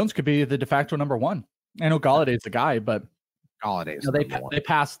could be the de facto number 1. I know Galladay's the guy, but Galladay's they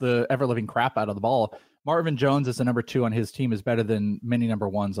pass the ever living crap out of the ball. Marvin Jones as a number 2 on his team is better than many number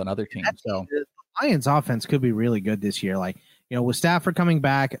 1s on other teams. So the Lions offense could be really good this year. Like, with Stafford coming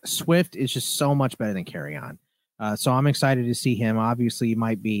back, Swift is just so much better than Kerryon. So I'm excited to see him. Obviously, he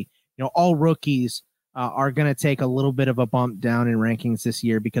might be, all rookies are going to take a little bit of a bump down in rankings this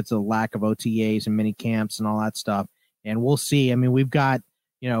year because of the lack of OTAs and mini camps and all that stuff. And we'll see. I mean, we've got,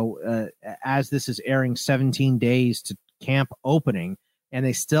 as this is airing, 17 days to camp opening, and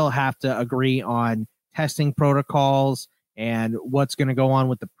they still have to agree on testing protocols and what's going to go on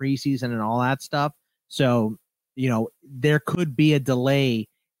with the preseason and all that stuff. So, there could be a delay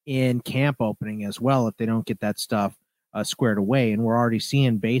in camp opening as well if they don't get that stuff squared away. And we're already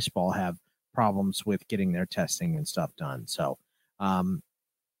seeing baseball have problems with getting their testing and stuff done. So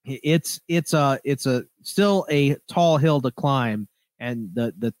it's still a tall hill to climb, and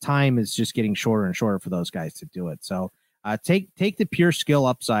the time is just getting shorter and shorter for those guys to do it. So take the pure skill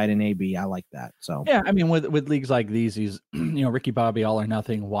upside in AB. I like that. So yeah, I mean, with leagues like these, Ricky Bobby, all or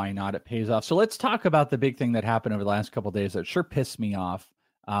nothing. Why not? It pays off. So let's talk about the big thing that happened over the last couple of days that sure pissed me off.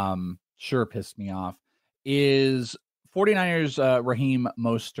 Is 49ers Raheem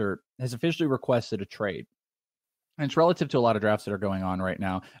Mostert has officially requested a trade. And it's relative to a lot of drafts that are going on right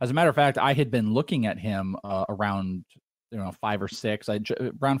now. As a matter of fact, I had been looking at him around 5 or 6.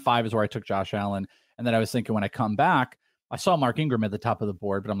 Round 5 is where I took Josh Allen. And then I was thinking when I come back, I saw Mark Ingram at the top of the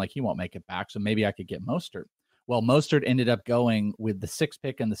board, but I'm like, he won't make it back. So maybe I could get Mostert. Well, Mostert ended up going with the 6th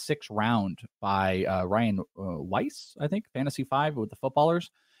pick in the 6th round by Ryan Weiss, I think, Fantasy 5 with the footballers.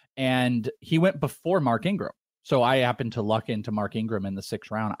 And he went before Mark Ingram. So I happened to luck into Mark Ingram in the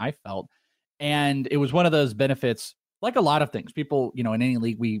 6th round, I felt. And it was one of those benefits, like a lot of things. People, in any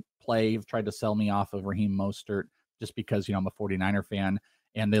league we play have tried to sell me off of Raheem Mostert just because, I'm a 49er fan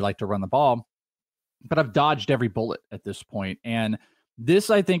and they like to run the ball. But I've dodged every bullet at this point. And this,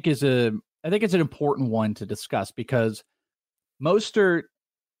 I think, it's an important one to discuss because Mostert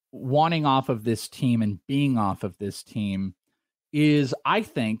wanting off of this team and being off of this team is, I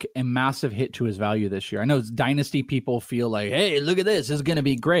think, a massive hit to his value this year. I know dynasty people feel like, hey, look at this. This is going to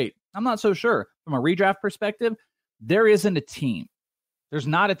be great. I'm not so sure. From a redraft perspective, there isn't a team. There's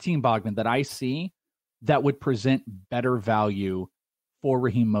not a team, Bogman, that I see that would present better value for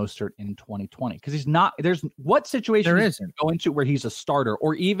Raheem Mostert in 2020. Because he's not, what situation is he go into where he's a starter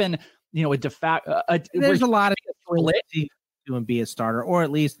or even, a de facto. There's a lot of to and be a starter, or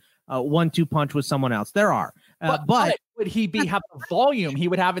at least 1-2 punch with someone else. There are. But would he have the volume he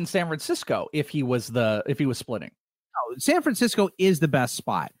would have in San Francisco if he was splitting? No, San Francisco is the best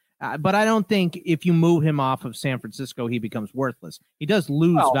spot. But I don't think if you move him off of San Francisco, he becomes worthless. He does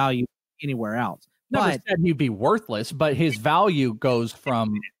lose value anywhere else. Never said he'd be worthless, but his value goes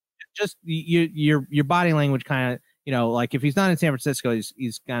from just your body language kind of, like if he's not in San Francisco,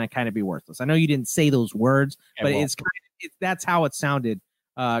 he's gonna kind of be worthless. I know you didn't say those words, but that's how it sounded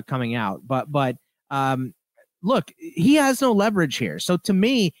coming out. But look, he has no leverage here. So to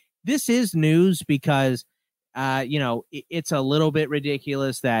me, this is news because it's a little bit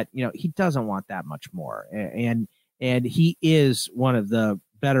ridiculous that he doesn't want that much more, and he is one of the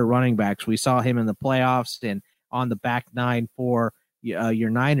better running backs. We saw him in the playoffs and on the back nine for your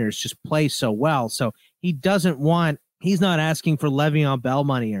Niners just play so well. So he's not asking for Le'Veon Bell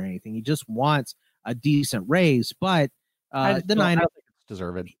money or anything. He just wants a decent raise. But the Niners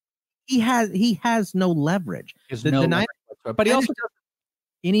deserve it. He has no leverage. The Niners, but he also doesn't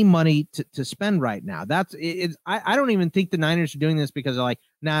any money to spend right now. That's it. I don't even think the Niners are doing this because they're like,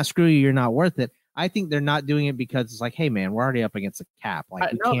 nah, screw you, you're not worth it. I think they're not doing it because it's like, hey man, we're already up against the cap.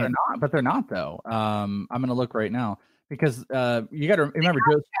 Like, no, they're not. But they're not though. I'm gonna look right now because you got to remember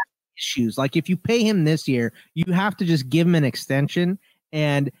issues. Like if you pay him this year, you have to just give him an extension,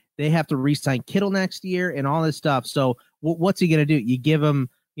 and they have to re-sign Kittle next year and all this stuff. So what's he gonna do? You give him,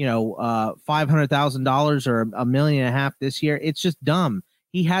 $500,000 or $1.5 million this year? It's just dumb.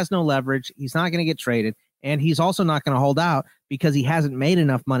 He has no leverage. He's not going to get traded. And he's also not going to hold out because he hasn't made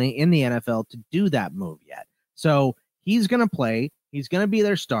enough money in the NFL to do that move yet. So he's going to play. He's going to be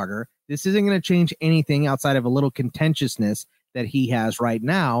their starter. This isn't going to change anything outside of a little contentiousness that he has right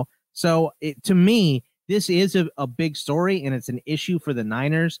now. So to me, this is a big story, and it's an issue for the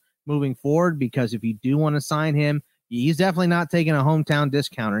Niners moving forward because if you do want to sign him, he's definitely not taking a hometown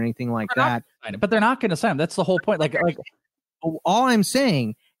discount or anything like that. But they're not going to sign him. That's the whole point. Like all I'm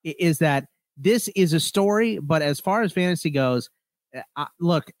saying is that this is a story, but as far as fantasy goes,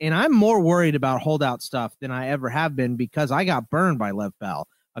 look, and I'm more worried about holdout stuff than I ever have been because I got burned by Lev Bell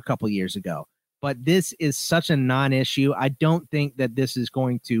a couple years ago. But this is such a non-issue. I don't think that this is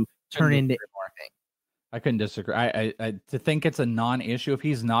going to turn into anything. I couldn't disagree. I to think it's a non-issue if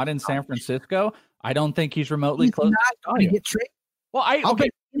he's not in San Francisco, I don't think he's remotely close to get traded. Well, okay.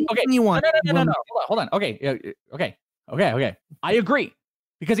 You want? No. Hold on. Okay. I agree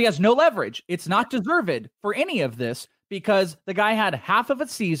because he has no leverage. It's not deserved for any of this because the guy had half of a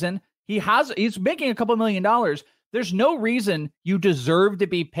season. He's making a couple $1 million. There's no reason you deserve to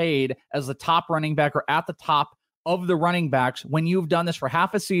be paid as the top running back or at the top of the running backs when you've done this for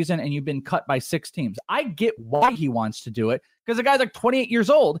half a season and you've been cut by 6 teams. I get why he wants to do it because the guy's like 28 years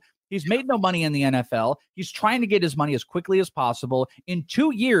old. He's made no money in the NFL. He's trying to get his money as quickly as possible. In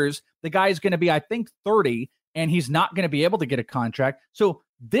 2 years, the guy's going to be, I think, 30, and he's not going to be able to get a contract. So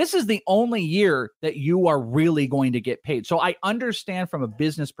this is the only year that you are really going to get paid. So I understand from a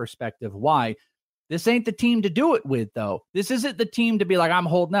business perspective why this ain't the team to do it with, though. This isn't the team to be like, I'm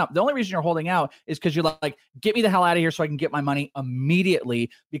holding out. The only reason you're holding out is because you're like, get me the hell out of here so I can get my money immediately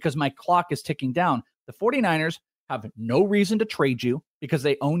because my clock is ticking down. The 49ers have no reason to trade you because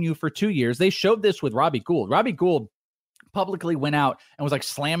they own you for 2 years. They showed this with Robbie Gould. Robbie Gould publicly went out and was like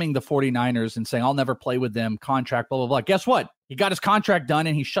slamming the 49ers and saying, I'll never play with them, contract, blah, blah, blah. Guess what? He got his contract done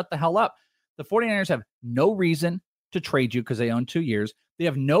and he shut the hell up. The 49ers have no reason to trade you because they own 2 years. They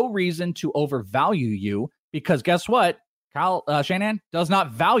have no reason to overvalue you because guess what? Kyle Shanahan does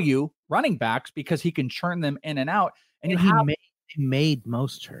not value running backs because he can churn them in and out. And he made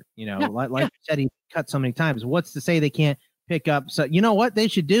most hurt, like you said, he cut so many times. What's to say they can't pick up? So you know what they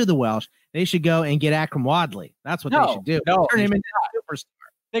should do? The Welsh, they should go and get Akram Wadley. That's what they should do. Turn him into a superstar.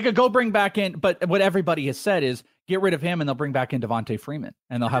 They could go bring back in, but what everybody has said is get rid of him and they'll bring back in Devontae Freeman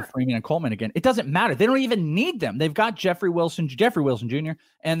and they'll have Freeman and Coleman again. It doesn't matter. They don't even need them. They've got Jeffrey Wilson Jr.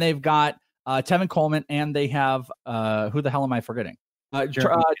 and they've got Tevin Coleman and they have who the hell am I forgetting?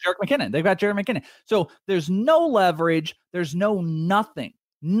 Jerick McKinnon. They've got Jerick McKinnon. So there's no leverage. There's nothing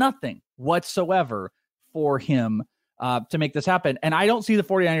whatsoever for him to make this happen. And I don't see the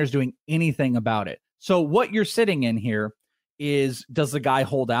 49ers doing anything about it. So what you're sitting in here is, does the guy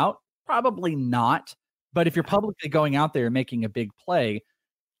hold out? Probably not. But if you're publicly going out there and making a big play,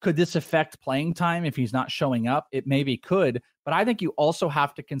 could this affect playing time if he's not showing up? It maybe could. But I think you also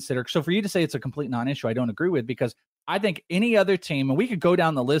have to consider. So for you to say it's a complete non-issue, I don't agree with, because I think any other team, and we could go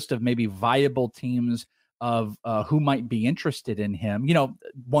down the list of maybe viable teams of who might be interested in him.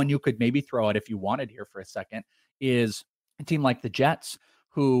 One you could maybe throw out if you wanted here for a second is a team like the Jets,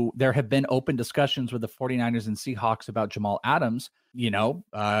 who there have been open discussions with the 49ers and Seahawks about Jamal Adams.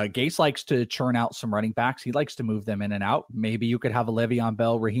 Gase likes to churn out some running backs. He likes to move them in and out. Maybe you could have a Le'Veon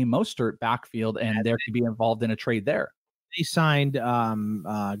Bell, Raheem Mostert backfield, and there could be involved in a trade there. They signed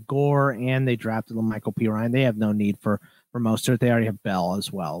Gore and they drafted Michael P. Ryan. They have no need for Mostert. They already have Bell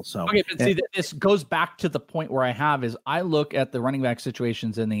as well. So okay, but see, this goes back to the point where I look at the running back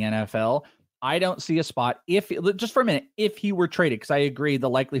situations in the NFL. I don't see a spot just for a minute, if he were traded, because I agree the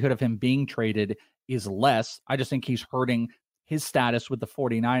likelihood of him being traded is less. I just think he's hurting his status with the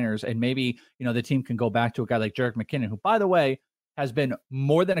 49ers, and maybe, the team can go back to a guy like Jerick McKinnon, who, by the way, has been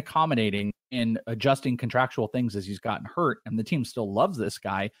more than accommodating in adjusting contractual things as he's gotten hurt, and the team still loves this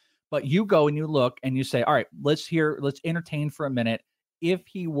guy. But you go and you look and you say, all right, let's entertain for a minute. If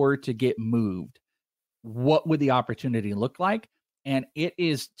he were to get moved, what would the opportunity look like? And it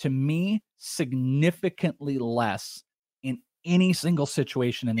is, to me, significantly less in any single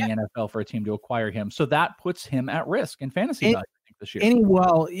situation in the NFL for a team to acquire him. So that puts him at risk in fantasy value, I think, this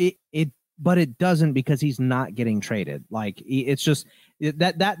year. But it doesn't, because he's not getting traded. Like, it's just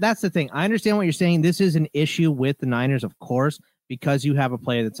that's the thing. I understand what you're saying. This is an issue with the Niners, of course, because you have a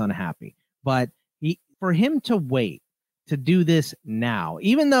player that's unhappy. But for him to wait to do this now,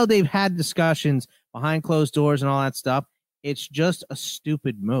 even though they've had discussions behind closed doors and all that stuff, it's just a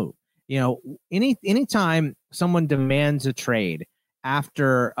stupid move. Anytime someone demands a trade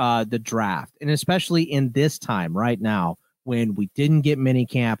after the draft, and especially in this time right now when we didn't get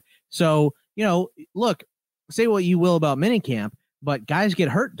minicamp. So, look, say what you will about minicamp, but guys get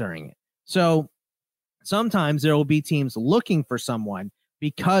hurt during it. So sometimes there will be teams looking for someone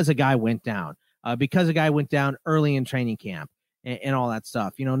because a guy went down, early in training camp and all that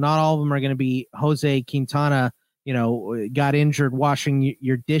stuff. Not all of them are going to be Jose Quintana, got injured washing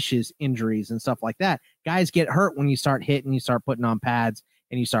your dishes injuries and stuff like that. Guys get hurt when you start hitting, you start putting on pads,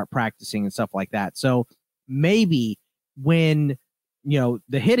 and you start practicing and stuff like that. So maybe when,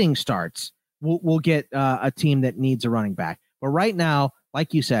 the hitting starts, we'll get a team that needs a running back. But right now,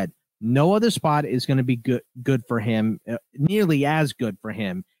 like you said, no other spot is going to be good for him, nearly as good for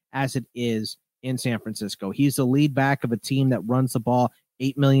him as it is in San Francisco. He's the lead back of a team that runs the ball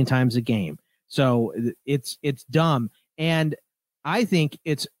 8 million times a game. So it's dumb. And I think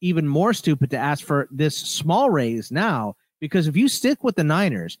it's even more stupid to ask for this small raise now, because if you stick with the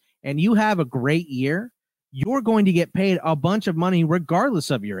Niners and you have a great year, you're going to get paid a bunch of money regardless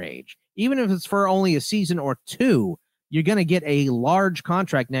of your age. Even if it's for only a season or two, you're going to get a large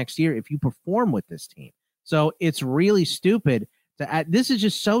contract next year if you perform with this team. So it's really stupid to add. This is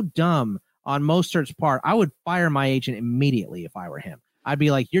just so dumb on Mostert's part. I would fire my agent immediately if I were him. I'd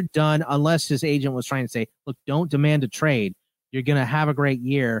be like, you're done, unless his agent was trying to say, look, don't demand a trade. You're going to have a great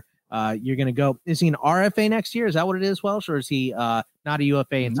year. You're going to go. Is he an RFA next year? Is that what it is, Welsh? Or is he not a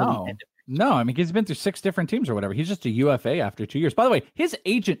UFA until the end of it? No, I mean, he's been through 6 different teams or whatever. He's just a UFA after 2 years. By the way, his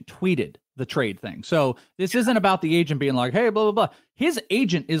agent tweeted the trade thing. So this isn't about the agent being like, hey, blah, blah, blah. His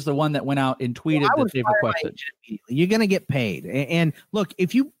agent is the one that went out and tweeted that they've requested. You're going to get paid. And look,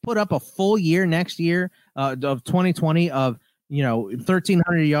 if you put up a full year next year of 2020 of,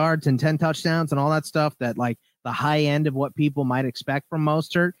 1,300 yards and 10 touchdowns and all that stuff, that like the high end of what people might expect from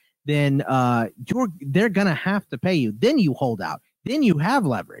Mostert, then they're going to have to pay you. Then you hold out. Then you have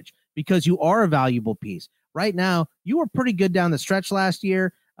leverage because you are a valuable piece. Right now, you were pretty good down the stretch last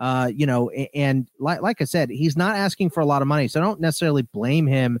year, and like I said, he's not asking for a lot of money. So I don't necessarily blame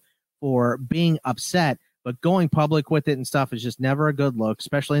him for being upset, but going public with it and stuff is just never a good look,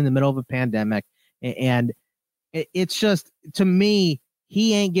 especially in the middle of a pandemic. And it's just, to me,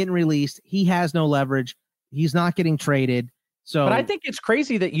 he ain't getting released. He has no leverage. He's not getting traded. So, but I think it's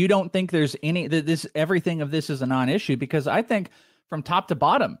crazy that you don't think there's everything of this is a non-issue, because I think from top to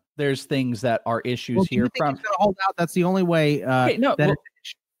bottom, there's things that are issues here. He's gonna hold out. That's the only way.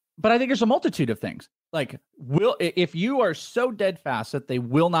 But I think there's a multitude of things. Like, if you are so dead fast that they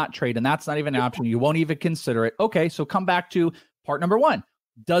will not trade, and that's not even an option, you won't even consider it. Okay, so come back to part number 1.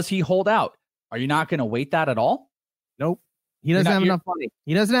 Does he hold out? Are you not going to wait that at all? Nope. He doesn't have enough money.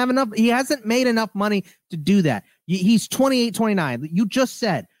 He doesn't have enough. He hasn't made enough money to do that. He's 28, 29. You just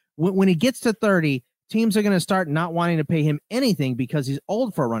said when he gets to 30, teams are going to start not wanting to pay him anything because he's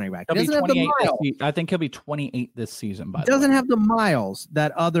old for a running back. He doesn't have the miles. I think he'll be 28 this season. He doesn't have the miles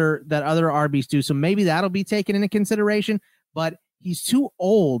that other RBs do. So maybe that'll be taken into consideration. But he's too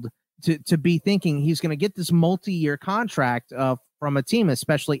old to be thinking he's going to get this multi-year contract from a team,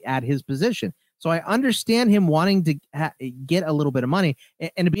 especially at his position. So I understand him wanting to get a little bit of money.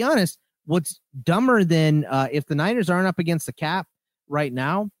 And to be honest, what's dumber than if the Niners aren't up against the cap right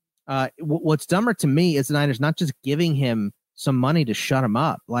now, what's dumber to me is the Niners not just giving him some money to shut him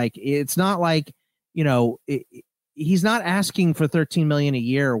up. Like, it's not like, he's not asking for $13 million a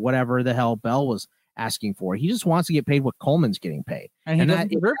year or whatever the hell Bell was asking for. He just wants to get paid what Coleman's getting paid. And he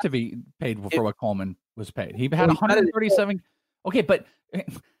doesn't deserve to be paid for what Coleman was paid. He had 137. Okay, but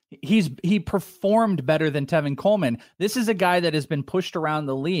he performed better than Tevin Coleman. This is a guy that has been pushed around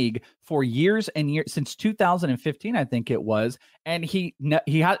the league for years and years, since 2015, I think it was. And he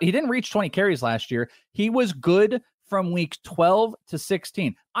didn't reach 20 carries last year. He was good from week 12 to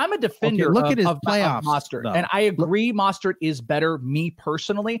 16. I'm a defender look at his of playoffs, Mostert, though. and I agree Mostert is better, me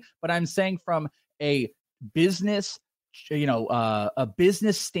personally, but I'm saying from a business, a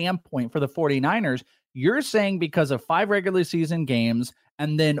business standpoint for the 49ers, you're saying because of 5 regular season games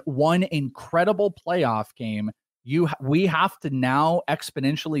and then one incredible playoff game, we have to now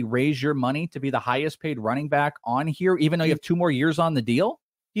exponentially raise your money to be the highest paid running back on here, even though you have 2 more years on the deal?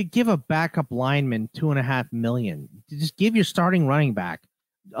 You give a backup lineman $2.5 million. Just give your starting running back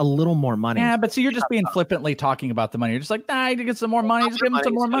a little more money. Yeah, but see, you're just being flippantly talking about the money. You're just like, nah, you get some more money. Just give them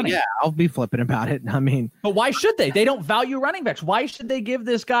some more money. Yeah, I'll be flippant about it. I mean, but why should they? They don't value running backs. Why should they give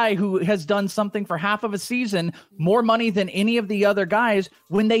this guy who has done something for half of a season more money than any of the other guys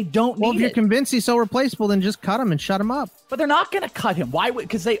when they don't need it? Well, if you're convinced he's so replaceable, then just cut him and shut him up. But they're not going to cut him. Why?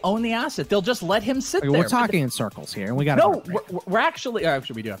 Because they own the asset. They'll just let him sit there. We're talking in circles here, and we got we're actually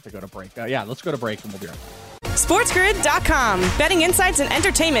we do have to go to break. Yeah, let's go to break, and we'll be right back. SportsGrid.com. Betting insights and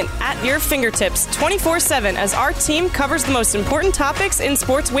entertainment at your fingertips 24/7 as our team covers the most important topics in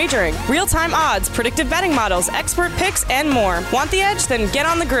sports wagering. Real-time odds, predictive betting models, expert picks, and more. Want the edge? Then get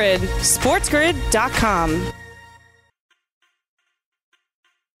on the grid. SportsGrid.com.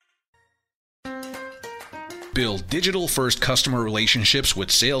 Build digital-first customer relationships with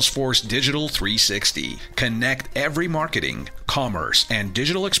Salesforce Digital 360. Connect every marketing, commerce, and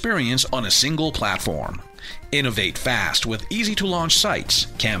digital experience on a single platform. Innovate fast with easy-to-launch sites,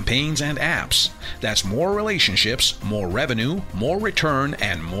 campaigns, and apps. That's more relationships, more revenue, more return,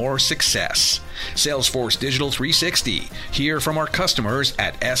 and more success. Salesforce Digital 360. Hear from our customers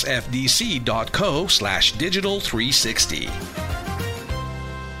at sfdc.co/digital360.